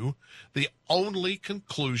continue? The only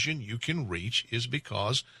conclusion you can reach is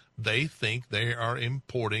because they think they are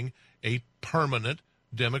importing a permanent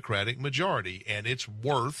Democratic majority, and it's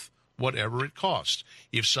worth whatever it costs.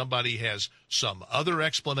 If somebody has some other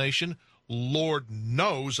explanation, Lord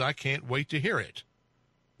knows I can't wait to hear it.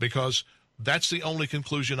 because that's the only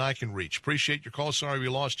conclusion I can reach. Appreciate your call. Sorry we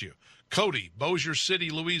lost you. Cody, Bossier City,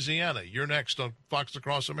 Louisiana. You're next on Fox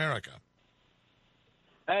Across America.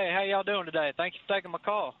 Hey, how y'all doing today? Thank you for taking my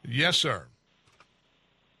call. Yes, sir.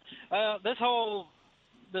 This whole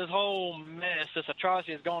mess, this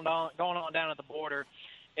atrocity is going on down at the border.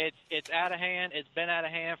 It's out of hand. It's been out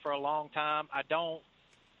of hand for a long time.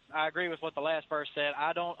 I agree with what the last person said.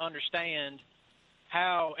 I don't understand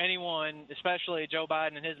how anyone, especially Joe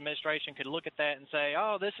Biden and his administration, could look at that and say,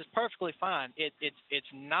 "Oh, this is perfectly fine." It's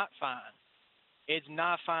not fine. It's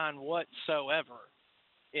not fine whatsoever.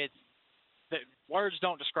 Words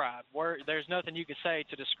don't describe. There's nothing you can say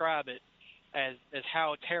to describe it as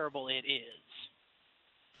how terrible it is.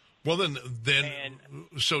 Well, then,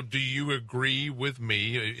 so do you agree with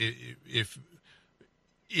me if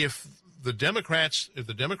the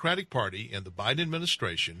Democratic Party and the Biden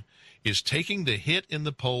administration is taking the hit in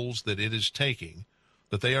the polls that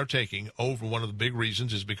they are taking over, one of the big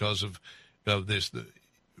reasons is because of this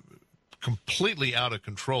completely out of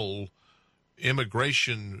control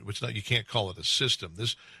immigration, you can't call it a system,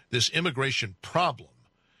 this immigration problem.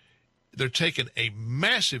 They're taking a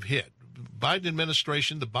massive hit. Biden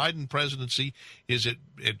administration, the Biden presidency is at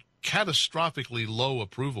catastrophically low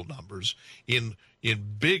approval numbers in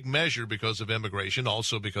big measure because of immigration,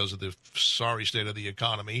 also because of the sorry state of the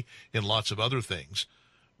economy and lots of other things.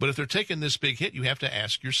 But if they're taking this big hit, you have to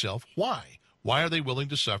ask yourself why. Why are they willing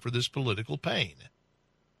to suffer this political pain?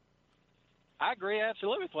 I agree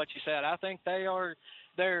absolutely with what you said. I think they're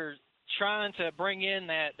trying to bring in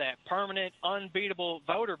that permanent, unbeatable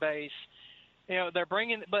voter base. They're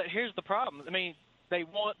bringing, but here's the problem. I mean, they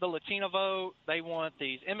want the Latino vote, they want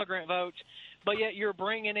these immigrant votes, but yet you're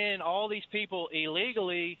bringing in all these people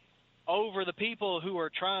illegally over the people who are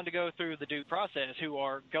trying to go through the due process, who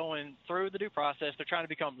are going through the due process. They're trying to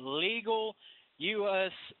become legal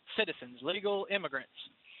U.S. citizens, legal immigrants.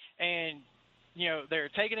 And they're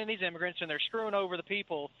taking in these immigrants and they're screwing over the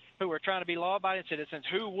people who are trying to be law-abiding citizens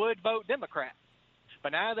who would vote Democrat.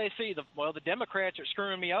 But now they see the Democrats are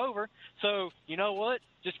screwing me over, so you know what?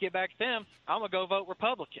 Just get back to them. I'm going to go vote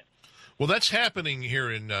Republican. Well, that's happening here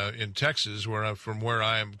in Texas, from where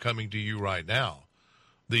I am coming to you right now.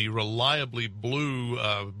 The reliably blue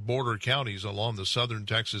border counties along the southern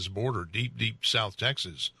Texas border, deep South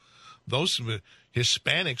Texas, those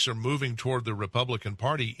Hispanics are moving toward the Republican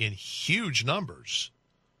Party in huge numbers.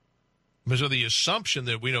 So the assumption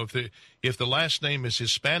that if the last name is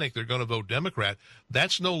Hispanic, they're going to vote Democrat,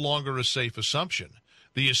 that's no longer a safe assumption.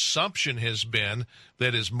 The assumption has been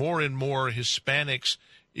that as more and more Hispanics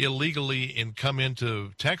illegally come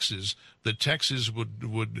into Texas, that Texas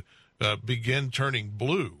would begin turning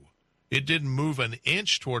blue. It didn't move an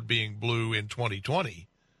inch toward being blue in 2020.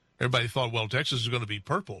 Everybody thought, Texas is going to be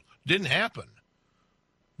purple. Didn't happen.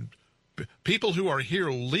 People who are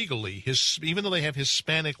here legally, even though they have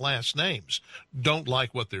Hispanic last names, don't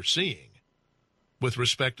like what they're seeing with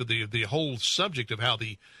respect to the whole subject of how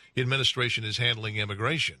the administration is handling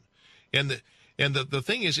immigration. And the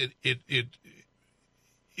thing is,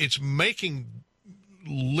 it's making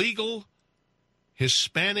legal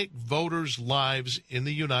Hispanic voters' lives in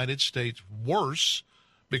the United States worse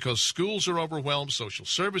because schools are overwhelmed, social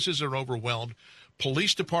services are overwhelmed,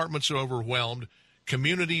 police departments are overwhelmed,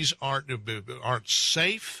 communities aren't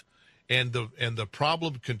safe, and the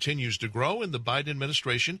problem continues to grow. And the Biden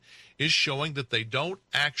administration is showing that they don't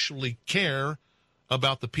actually care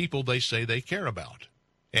about the people they say they care about,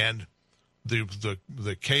 and the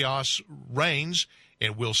chaos reigns.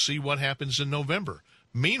 And we'll see what happens in November.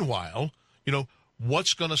 Meanwhile,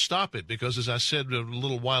 what's going to stop it? Because as I said a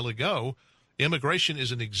little while ago, immigration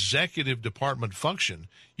is an executive department function.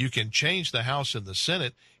 You can change the House and the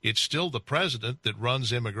Senate. It's still the president that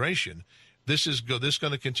runs immigration. This going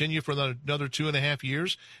to continue for another 2.5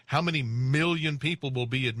 years? How many million people will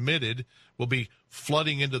be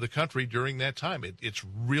flooding into the country during that time? It's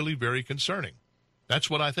really very concerning. That's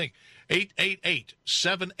what I think.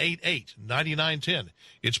 888-788-9910.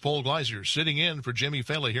 It's Paul Gleiser sitting in for Jimmy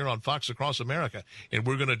Fallon here on Fox Across America, and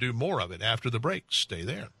we're going to do more of it after the break. Stay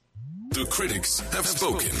there. The critics have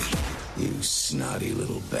spoken. You snotty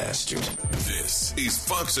little bastard. This is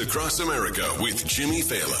Fox Across America with Jimmy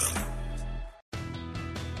Fallon.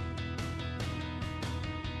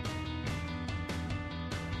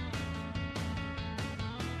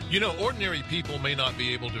 Ordinary people may not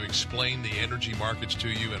be able to explain the energy markets to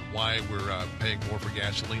you and why we're paying more for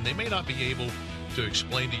gasoline. They may not be able to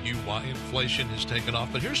explain to you why inflation has taken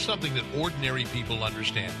off. But here's something that ordinary people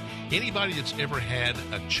understand. Anybody that's ever had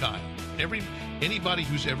a child, anybody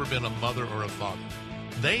who's ever been a mother or a father,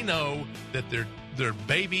 they know that their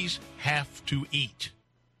babies have to eat.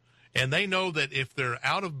 And they know that if they're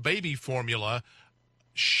out of baby formula,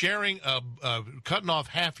 cutting off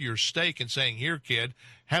half your steak and saying, here, kid,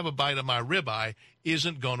 have a bite of my ribeye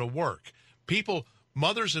isn't going to work.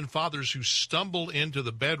 Mothers and fathers who stumble into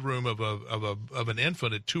the bedroom of an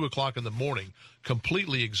infant at 2 o'clock in the morning,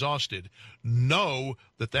 completely exhausted, know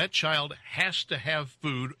that child has to have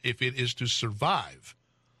food if it is to survive.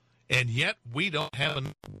 And yet we don't have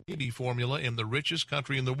a baby formula in the richest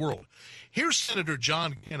country in the world. Here's Senator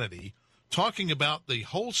John Kennedy talking about the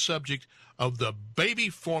whole subject of the baby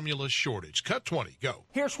formula shortage. Cut 20, go.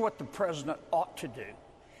 Here's what the president ought to do.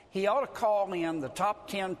 He ought to call in the top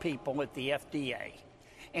 10 people at the FDA,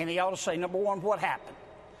 and he ought to say, number one, what happened?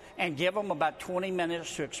 And give them about 20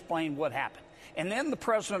 minutes to explain what happened. And then the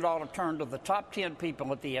president ought to turn to the top 10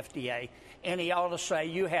 people at the FDA, and he ought to say,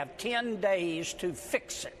 you have 10 days to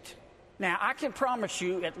fix it. Now, I can promise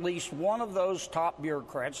you at least one of those top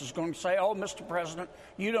bureaucrats is going to say, oh, Mr. President,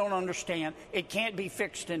 you don't understand. It can't be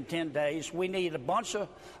fixed in 10 days. We need a bunch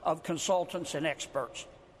of consultants and experts.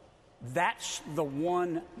 That's the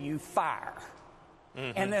one you fire.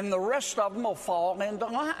 Mm-hmm. And then the rest of them will fall into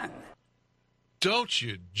line. Don't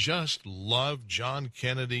you just love John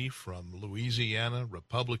Kennedy from Louisiana,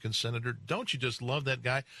 Republican senator? Don't you just love that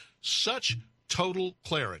guy? Such total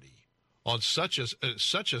clarity on such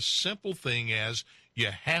a simple thing as you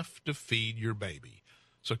have to feed your baby.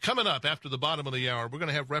 So coming up after the bottom of the hour, we're going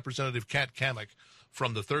to have Representative Kat Cammack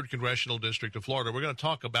from the 3rd Congressional District of Florida. We're going to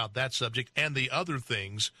talk about that subject and the other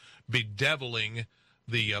things bedeviling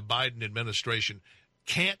the Biden administration.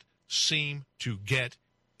 Can't seem to get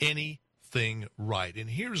anything right.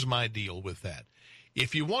 And here's my deal with that.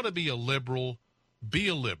 If you want to be a liberal, be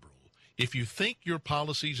a liberal. If you think your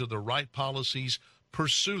policies are the right policies,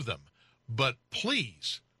 pursue them. But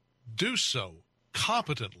please do so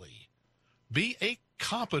competently. Be a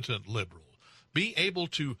competent liberal. Be able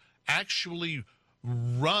to actually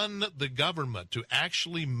run the government, to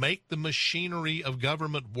actually make the machinery of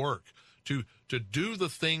government work, to do the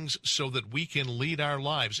things so that we can lead our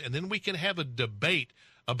lives. And then we can have a debate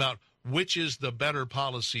about which is the better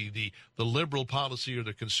policy, the liberal policy or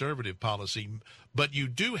the conservative policy. But you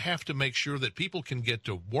do have to make sure that people can get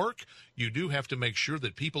to work. You do have to make sure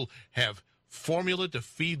that people have formula to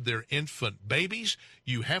feed their infant babies.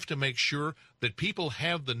 You have to make sure that people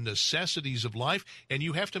have the necessities of life, and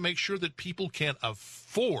you have to make sure that people can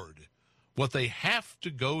afford what they have to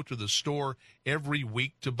go to the store every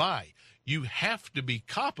week to buy. You have to be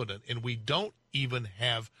competent, and we don't even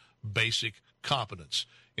have basic competence.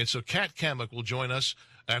 And so Kat Cammack will join us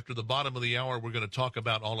after the bottom of the hour. We're going to talk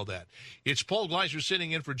about all of that. It's Paul Gleiser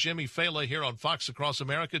sitting in for Jimmy Fela here on Fox Across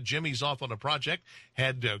America. Jimmy's off on a project.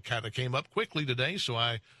 Kind of came up quickly today, so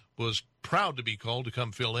I was proud to be called to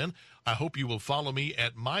come fill in. I hope you will follow me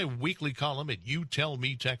at my weekly column at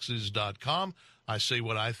youtellmetexas.com. I say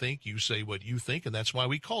what I think, you say what you think, and that's why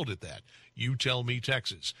we called it that. You Tell Me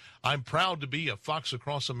Texas. I'm proud to be a Fox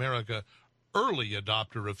Across America early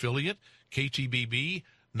adopter affiliate, KTBB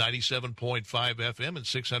 97.5 FM and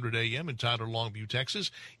 600 AM in Tyler, Longview,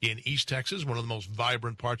 Texas, in East Texas, one of the most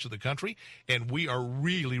vibrant parts of the country. And we are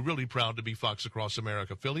really, really proud to be Fox Across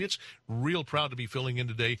America affiliates. Real proud to be filling in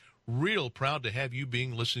today. Real proud to have you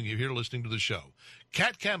listening to the show.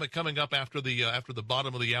 Kat Cammack coming up after the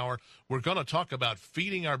bottom of the hour. We're going to talk about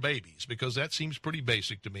feeding our babies because that seems pretty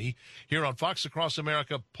basic to me. Here on Fox Across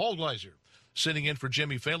America, Paul Gleiser sitting in for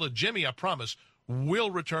Jimmy Fela. Jimmy, I promise,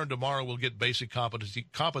 we'll return tomorrow. We'll get basic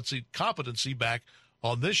competency back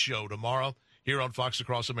on this show tomorrow here on Fox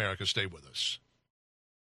Across America. Stay with us.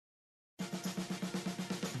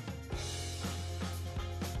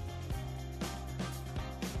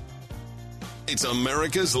 It's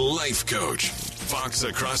America's Life Coach. Fox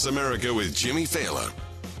Across America with Jimmy Fela.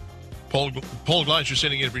 Paul Gleiser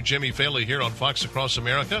sitting in for Jimmy Fela here on Fox Across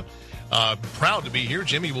America. Proud to be here.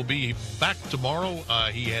 Jimmy will be back tomorrow.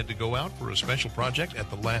 He had to go out for a special project at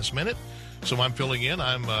the last minute, so I'm filling in.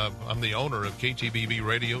 I'm the owner of KTBB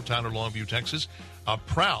Radio, Tyler, Longview, Texas. A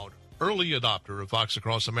proud early adopter of Fox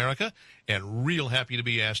Across America, and real happy to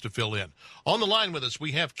be asked to fill in. On the line with us,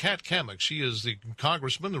 we have Kat Cammack. She is the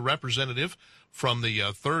congressman, the representative from the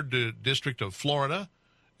 3rd District of Florida,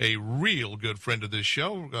 a real good friend of this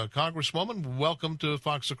show. Congresswoman, welcome to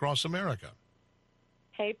Fox Across America.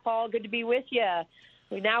 Hey, Paul, good to be with you.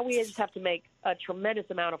 Now we just have to make a tremendous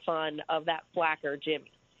amount of fun of that flacker,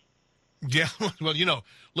 Jimmy. Yeah, well,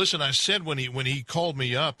 listen, I said when he called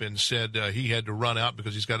me up and said he had to run out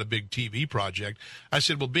because he's got a big TV project, I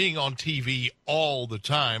said, well, being on TV all the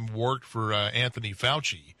time worked for Anthony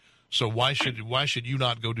Fauci, so why should you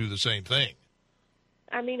not go do the same thing?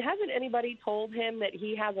 I mean, hasn't anybody told him that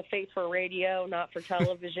he has a face for radio, not for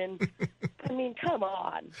television? I mean, come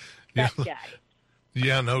on, that guy.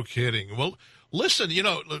 Yeah, no kidding. Well, listen,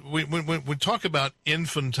 when we talk about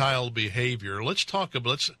infantile behavior, let's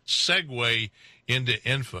segue into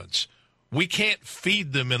infants. We can't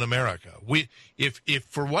feed them in America. If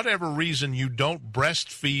for whatever reason you don't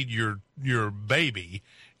breastfeed your baby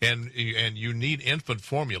and you need infant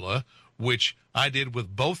formula, which I did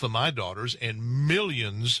with both of my daughters and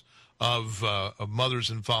millions of mothers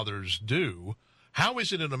and fathers do, how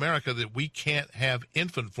is it in America that we can't have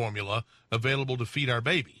infant formula available to feed our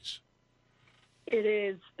babies? It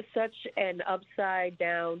is such an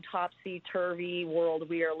upside-down, topsy-turvy world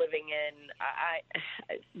we are living in.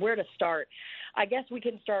 Where to start? I guess we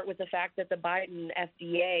can start with the fact that the Biden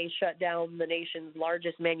FDA shut down the nation's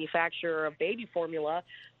largest manufacturer of baby formula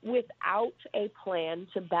without a plan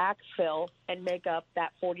to backfill and make up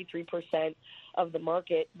that 43% of the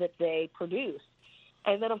market that they produce.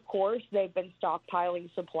 And then, of course, they've been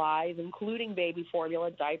stockpiling supplies, including baby formula,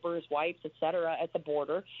 diapers, wipes, et cetera, at the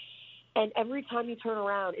border. And every time you turn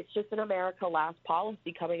around, it's just an America Last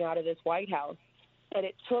policy coming out of this White House. And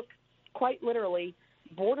it took, quite literally,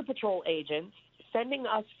 Border Patrol agents sending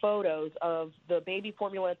us photos of the baby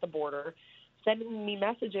formula at the border, sending me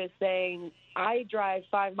messages saying, I drive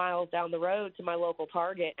 5 miles down the road to my local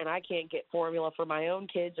Target, and I can't get formula for my own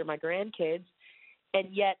kids or my grandkids.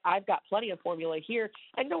 And yet I've got plenty of formula here.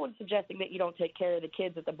 And no one's suggesting that you don't take care of the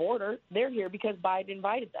kids at the border. They're here because Biden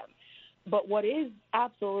invited them. But what is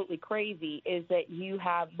absolutely crazy is that you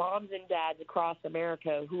have moms and dads across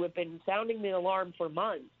America who have been sounding the alarm for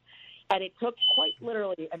months. And it took quite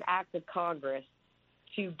literally an act of Congress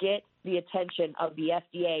to get the attention of the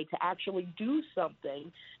FDA to actually do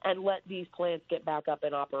something and let these plants get back up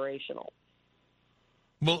and operational.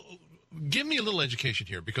 Well, give me a little education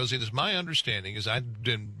here, because it is my understanding, as I've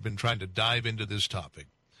been trying to dive into this topic,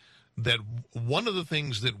 that one of the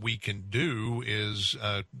things that we can do is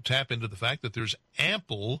tap into the fact that there's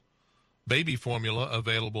ample baby formula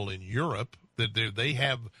available in Europe, that they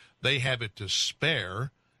have it to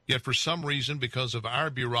spare, yet for some reason, because of our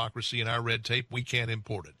bureaucracy and our red tape, we can't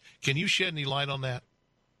import it. Can you shed any light on that?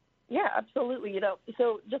 Yeah, absolutely.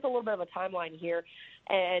 So just a little bit of a timeline here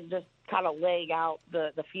and just kind of laying out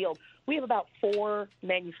the field. We have about 4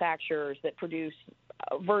 manufacturers that produce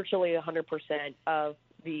virtually 100% of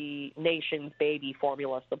the nation's baby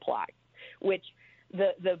formula supply, which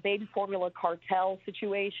the baby formula cartel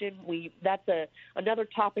situation, that's another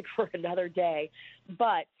topic for another day.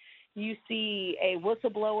 But you see a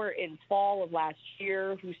whistleblower in fall of last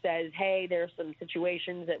year who says, hey, there's some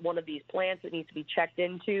situations at one of these plants that needs to be checked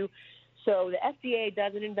into. So the FDA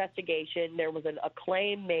does an investigation. There was a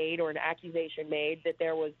claim made or an accusation made that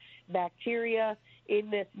there was bacteria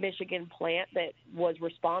in this Michigan plant that was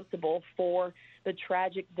responsible for the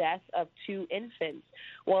tragic death of 2 infants.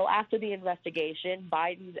 Well, after the investigation,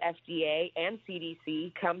 Biden's FDA and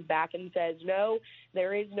CDC comes back and says, no,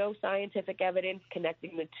 there is no scientific evidence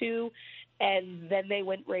connecting the two, and then they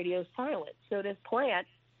went radio silent. So this plant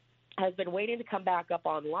has been waiting to come back up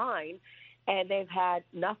online, and they've had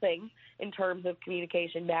nothing in terms of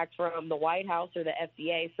communication back from the White House or the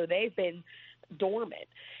FDA, so they've been dormant.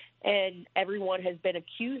 And everyone has been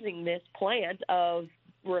accusing this plant of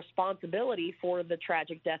responsibility for the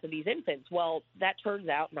tragic death of these infants. Well, that turns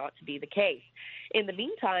out not to be the case. In the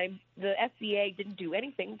meantime, the FDA didn't do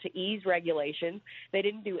anything to ease regulations. They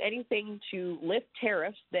didn't do anything to lift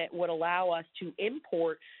tariffs that would allow us to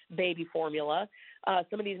import baby formula.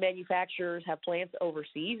 Some of these manufacturers have plants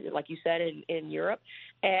overseas, like you said, in Europe,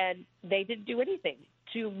 and they didn't do anything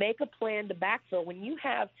to make a plan to backfill. When you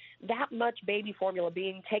have that much baby formula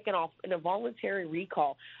being taken off in a voluntary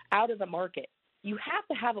recall out of the market, you have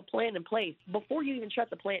to have a plan in place before you even shut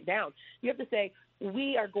the plant down. You have to say,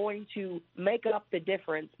 we are going to make up the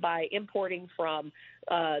difference by importing from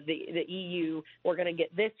the EU. We're going to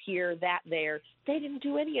get this here, that there. They didn't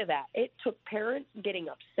do any of that. It took parents getting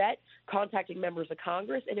upset, contacting members of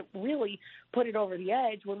Congress, and it really put it over the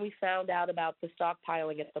edge when we found out about the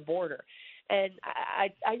stockpiling at the border. And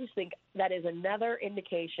I just think that is another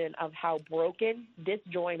indication of how broken,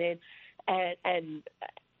 disjointed, and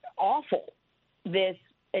awful this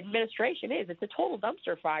administration is. It's a total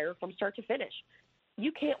dumpster fire from start to finish.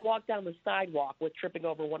 You can't walk down the sidewalk with tripping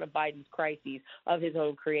over one of Biden's crises of his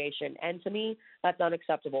own creation. And to me, that's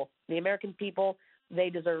unacceptable. The American people, they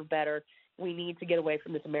deserve better. We need to get away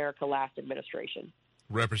from this America Last administration.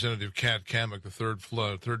 Representative Kat Cammack, the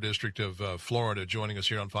third district of Florida, joining us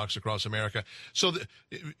here on Fox Across America. So,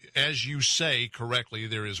 as you say correctly,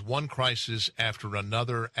 there is one crisis after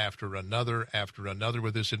another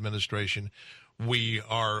with this administration. We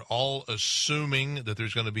are all assuming that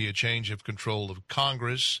there's going to be a change of control of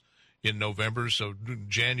Congress in November, so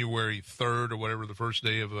January 3rd or whatever the first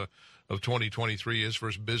day of 2023 is,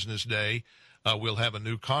 first business day, we'll have a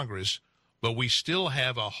new Congress. But we still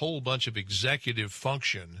have a whole bunch of executive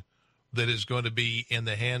function that is going to be in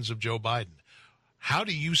the hands of Joe Biden. How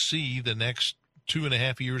do you see the next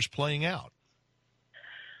 2.5 years playing out?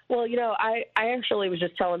 Well, I actually was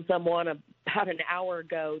just telling someone about an hour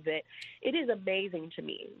ago that it is amazing to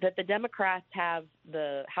me that the Democrats have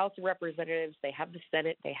the House of Representatives, they have the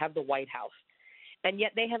Senate, they have the White House, and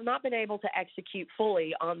yet they have not been able to execute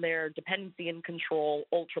fully on their dependency and control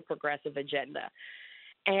ultra-progressive agenda.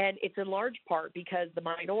 And it's in large part because the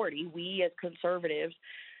minority, we as conservatives,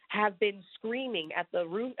 have been screaming at the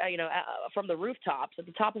roof, from the rooftops at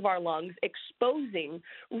the top of our lungs, exposing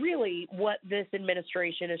really what this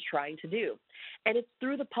administration is trying to do. And it's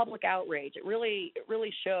through the public outrage. It really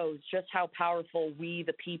shows just how powerful we,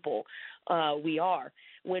 the people, we are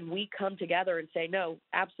when we come together and say, no,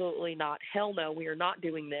 absolutely not. Hell no, we are not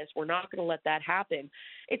doing this. We're not going to let that happen.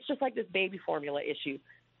 It's just like this baby formula issue.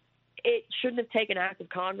 It shouldn't have taken act of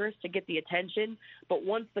Congress to get the attention, but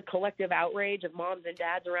once the collective outrage of moms and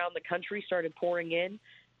dads around the country started pouring in,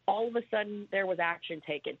 all of a sudden there was action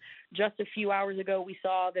taken. Just a few hours ago, we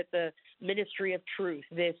saw that the Ministry of Truth,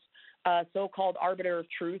 this so-called arbiter of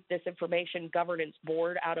truth, this information governance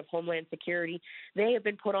board out of Homeland Security, they have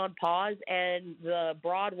been put on pause, and the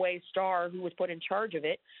Broadway star who was put in charge of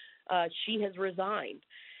it, she has resigned.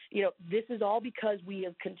 This is all because we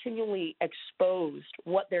have continually exposed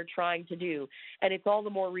what they're trying to do. And it's all the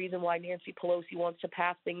more reason why Nancy Pelosi wants to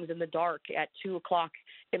pass things in the dark at 2 o'clock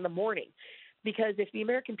in the morning. Because if the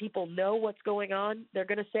American people know what's going on, they're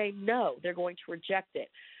going to say no. They're going to reject it.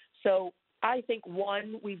 So I think,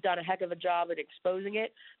 one, we've done a heck of a job at exposing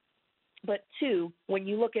it. But two, when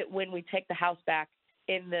you look at when we take the House back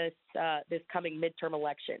in this coming midterm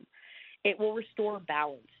election, it will restore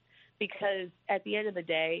balance. Because at the end of the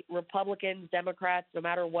day, Republicans, Democrats, no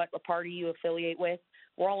matter what party you affiliate with,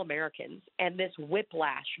 we're all Americans. And this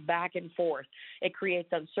whiplash back and forth, it creates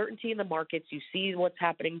uncertainty in the markets. You see what's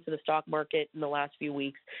happening to the stock market in the last few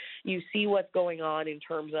weeks. You see what's going on in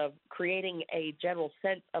terms of creating a general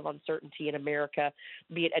sense of uncertainty in America,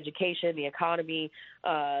 be it education, the economy,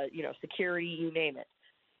 security, you name it.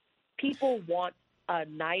 People want a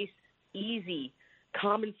nice, easy,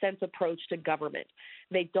 common sense approach to government.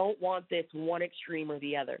 They don't want this one extreme or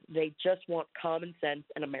the other. They just want common sense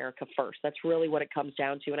and America first. That's really what it comes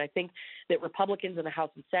down to. And I think that Republicans in the House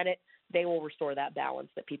and Senate, they will restore that balance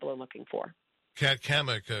that people are looking for. Kat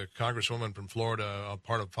Cammack, a congresswoman from Florida, a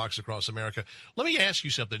part of Fox Across America. Let me ask you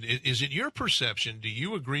something. Is it your perception, do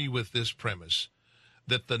you agree with this premise,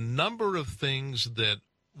 that the number of things that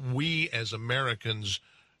we as Americans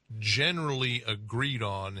generally agreed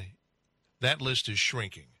on, that list is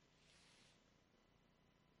shrinking?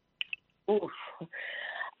 Oof.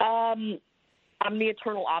 I'm the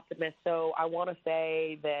eternal optimist, so I want to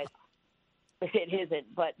say that it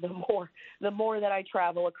isn't. But the more that I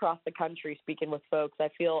travel across the country speaking with folks, I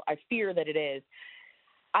fear that it is.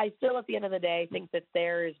 I still, at the end of the day, think that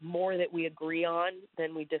there is more that we agree on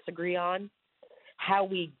than we disagree on. How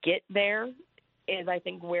we get there is, I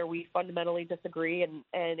think, where we fundamentally disagree.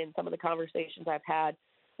 And in some of the conversations I've had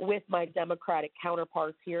with my Democratic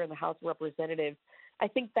counterparts here in the House of Representatives, I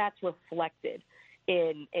think that's reflected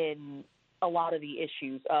in a lot of the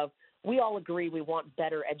issues of, we all agree we want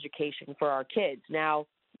better education for our kids. Now,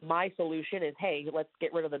 my solution is, hey, let's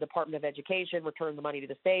get rid of the Department of Education, return the money to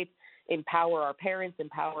the states, empower our parents,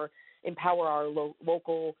 empower our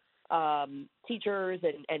local teachers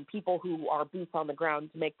and people who are boots on the ground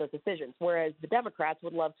to make those decisions. Whereas the Democrats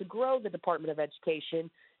would love to grow the Department of Education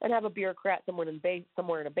and have a bureaucrat somewhere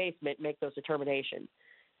in a basement make those determinations.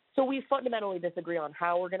 So we fundamentally disagree on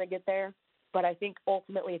how we're going to get there, but I think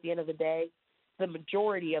ultimately at the end of the day, the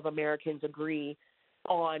majority of Americans agree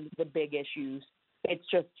on the big issues. It's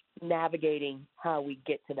just navigating how we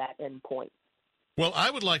get to that end point. Well,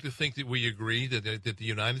 I would like to think that we agree that the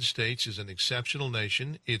United States is an exceptional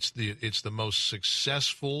nation. It's the most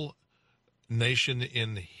successful nation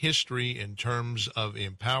in history in terms of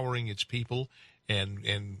empowering its people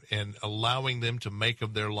and allowing them to make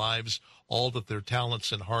of their lives all that their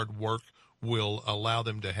talents and hard work will allow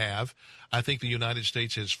them to have. I think the United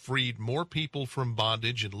States has freed more people from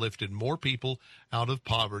bondage and lifted more people out of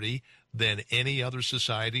poverty than any other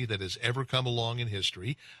society that has ever come along in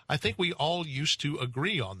history. I think we all used to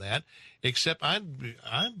agree on that, except I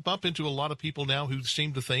bump into a lot of people now who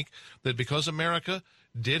seem to think that because America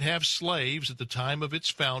did have slaves at the time of its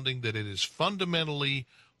founding, that it is fundamentally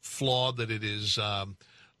flawed, that it is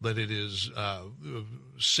that it is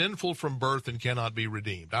sinful from birth and cannot be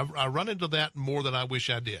redeemed. I run into that more than I wish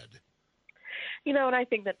I did. You know, and I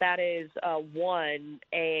think that is,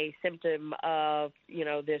 a symptom of,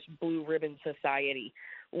 this blue ribbon society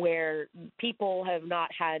where people have not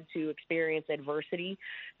had to experience adversity.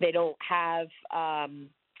 They don't have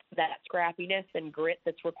that scrappiness and grit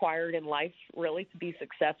that's required in life, really, to be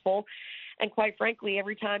successful. And quite frankly,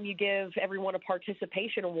 every time you give everyone a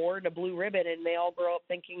participation award and a blue ribbon and they all grow up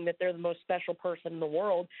thinking that they're the most special person in the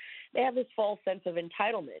world, they have this false sense of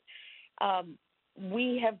entitlement.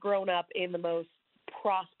 We have grown up in the most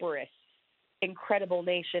prosperous, incredible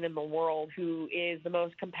nation in the world, who is the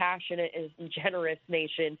most compassionate and generous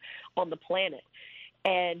nation on the planet.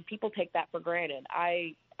 And people take that for granted.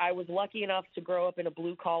 I was lucky enough to grow up in a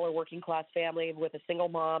blue-collar, working-class family with a single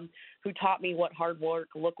mom who taught me what hard work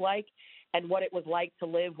looked like and what it was like to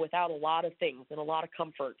live without a lot of things and a lot of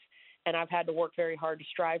comforts. And I've had to work very hard to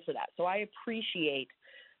strive for that. So I appreciate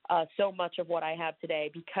so much of what I have today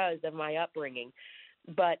because of my upbringing.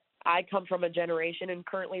 But I come from a generation and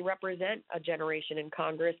currently represent a generation in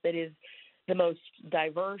Congress that is the most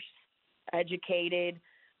diverse, educated,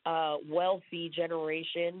 wealthy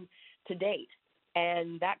generation to date.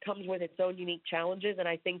 And that comes with its own unique challenges. And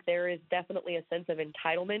I think there is definitely a sense of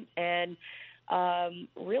entitlement and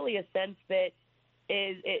really a sense that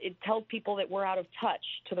it tells people that we're out of touch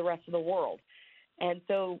to the rest of the world. And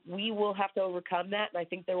so we will have to overcome that. And I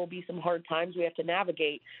think there will be some hard times we have to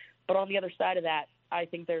navigate. But on the other side of that, I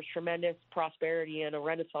think there's tremendous prosperity and a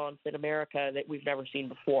renaissance in America that we've never seen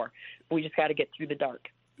before. We just got to get through the dark.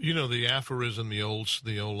 You know, the aphorism, the old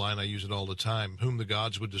line, I use it all the time, whom the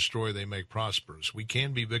gods would destroy, they make prosperous. We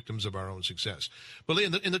can be victims of our own success. But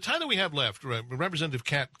in the time that we have left, Representative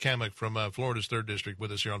Kat Cammack from Florida's 3rd District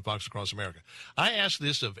with us here on Fox Across America. I ask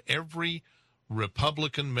this of every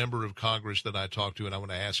Republican member of Congress that I talk to, and I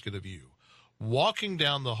want to ask it of you. Walking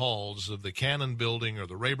down the halls of the Cannon Building or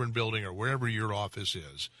the Rayburn Building or wherever your office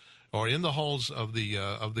is, or in the halls of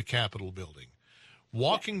the Capitol Building,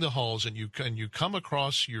 walking the halls and you come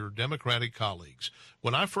across your Democratic colleagues.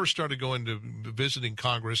 When I first started going to visiting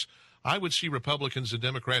Congress, I would see Republicans and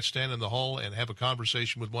Democrats stand in the hall and have a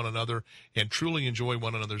conversation with one another and truly enjoy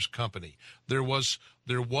one another's company. There was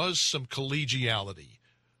some collegiality.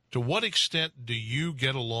 To what extent do you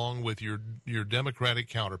get along with your Democratic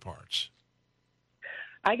counterparts?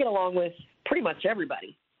 I get along with pretty much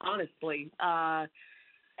everybody, honestly.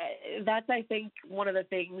 That's, I think, one of the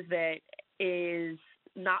things that is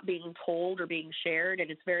not being told or being shared,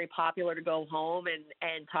 and it's very popular to go home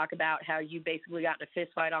and talk about how you basically got in a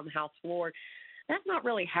fist fight on the House floor. That's not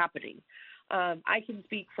really happening. I can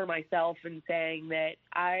speak for myself in saying that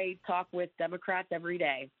I talk with Democrats every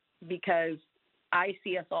day because I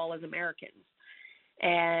see us all as Americans.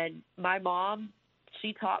 And my mom,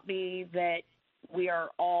 she taught me that we are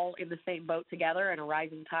all in the same boat together, and a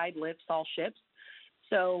rising tide lifts all ships.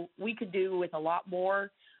 So we could do with a lot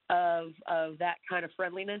more of that kind of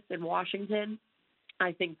friendliness in Washington.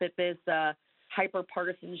 I think that this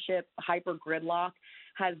hyper-partisanship, hyper-gridlock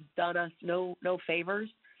has done us no favors.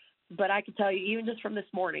 But I can tell you, even just from this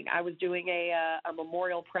morning, I was doing a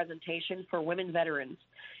memorial presentation for women veterans,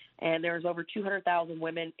 and there's over 200,000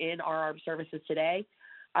 women in our armed services today.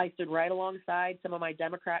 I stood right alongside some of my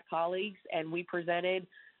Democrat colleagues, and we presented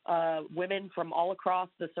women from all across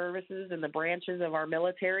the services and the branches of our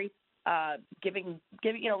military, giving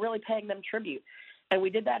really paying them tribute. And we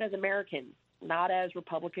did that as Americans, not as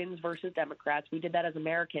Republicans versus Democrats. We did that as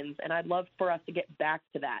Americans, and I'd love for us to get back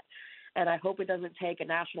to that. And I hope it doesn't take a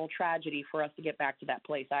national tragedy for us to get back to that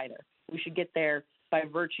place either. We should get there by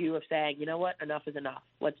virtue of saying, you know what, enough is enough.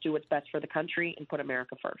 Let's do what's best for the country and put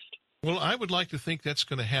America first. Well, I would like to think that's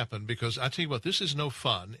going to happen because I tell you what, this is no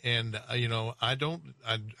fun, and I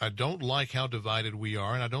don't like how divided we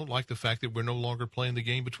are, and I don't like the fact that we're no longer playing the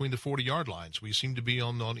game between the 40-yard lines. We seem to be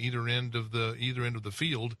on either end of the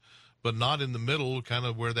field, but not in the middle, kind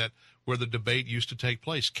of where the debate used to take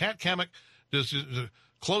place. Kat Cammack,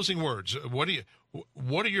 closing words. What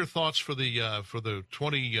are your thoughts for the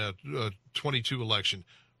 2022 election?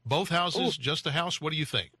 Both houses, just the House? What do you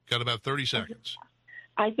think? Got about 30 seconds.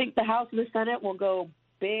 I think the House and the Senate will go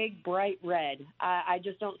big, bright red. I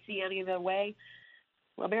just don't see any other way.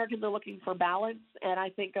 Americans are looking for balance, and I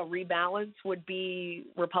think a rebalance would be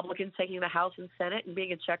Republicans taking the House and Senate and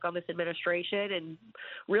being a check on this administration and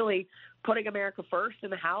really putting America first in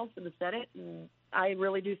the House and the Senate. And I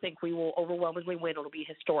really do think we will overwhelmingly win. It'll be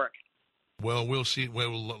historic. Well, we'll see.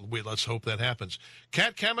 Let's hope that happens.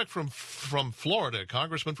 Kat Cammack from Florida,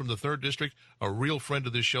 Congressman from the 3rd District, a real friend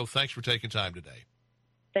of this show. Thanks for taking time today.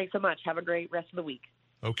 Thanks so much. Have a great rest of the week.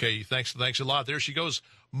 Okay, thanks a lot. There she goes.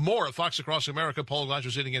 More of Fox Across America. Paul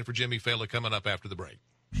Gleiser sitting in for Jimmy Fallon coming up after the break.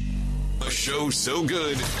 A show so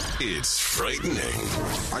good, it's frightening.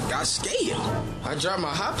 I got scared. I dropped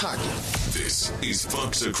my Hot Pocket. This is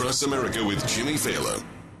Fox Across America with Jimmy Fallon.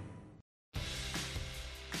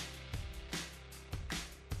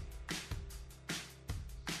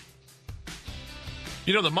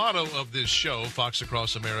 You know, the motto of this show, Fox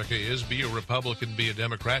Across America, is be a Republican, be a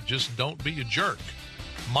Democrat, just don't be a jerk.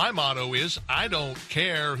 My motto is I don't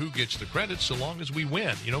care who gets the credit so long as we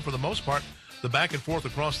win. You know, for the most part, the back and forth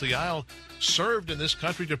across the aisle served in this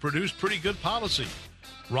country to produce pretty good policy.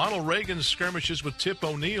 Ronald Reagan's skirmishes with Tip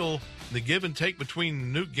O'Neill, the give and take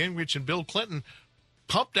between Newt Gingrich and Bill Clinton,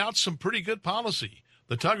 pumped out some pretty good policy.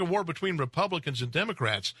 The tug of war between Republicans and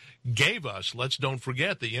Democrats gave us, let's don't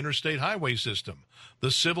forget, the interstate highway system,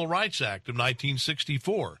 the Civil Rights Act of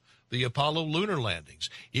 1964, the Apollo lunar landings.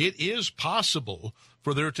 It is possible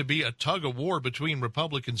for there to be a tug of war between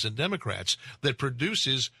Republicans and Democrats that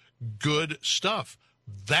produces good stuff.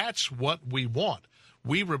 That's what we want.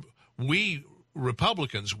 We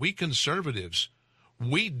Republicans, we conservatives,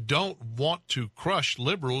 we don't want to crush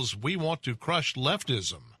liberals. We want to crush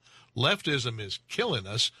leftism. Leftism is killing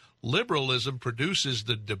us. Liberalism produces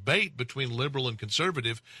the debate between liberal and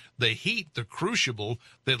conservative, the heat, the crucible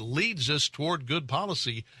that leads us toward good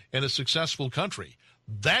policy and a successful country.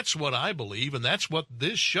 That's what I believe, and that's what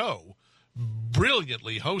this show,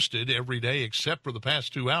 brilliantly hosted every day except for the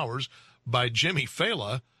past 2 hours by Jimmy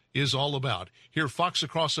Fallon, is all about. Here, Fox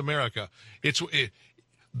Across America. It's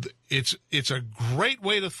a great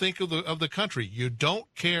way to think of the country. You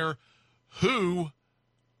don't care who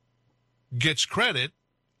gets credit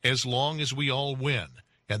as long as we all win.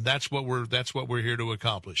 And that's what we're here to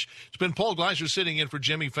accomplish. It's been Paul Gleiser sitting in for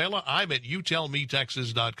Jimmy Fallon. I'm at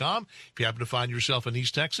youtellmetexas.com. If you happen to find yourself in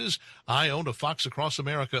East Texas, I own a Fox Across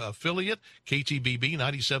America affiliate, KTBB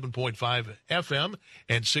 97.5 FM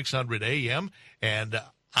and 600 AM. And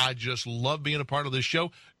I just love being a part of this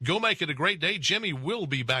show. Go make it a great day. Jimmy will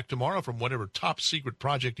be back tomorrow from whatever top secret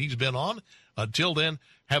project he's been on. Until then,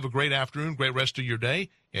 have a great afternoon, great rest of your day,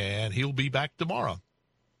 and he'll be back tomorrow.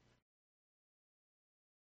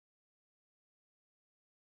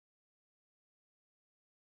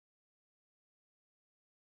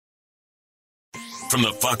 From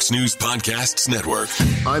the Fox News Podcasts Network.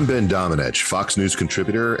 I'm Ben Domenech, Fox News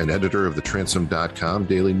contributor and editor of the Transom.com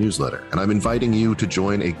daily newsletter, and I'm inviting you to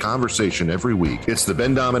join a conversation every week. It's the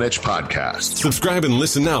Ben Domenech Podcast. Subscribe and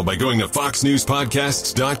listen now by going to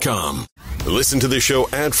foxnewspodcasts.com. Listen to the show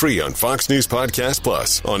ad-free on Fox News Podcast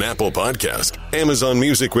Plus, on Apple Podcast, Amazon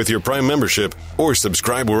Music with your Prime membership, or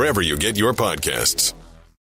subscribe wherever you get your podcasts.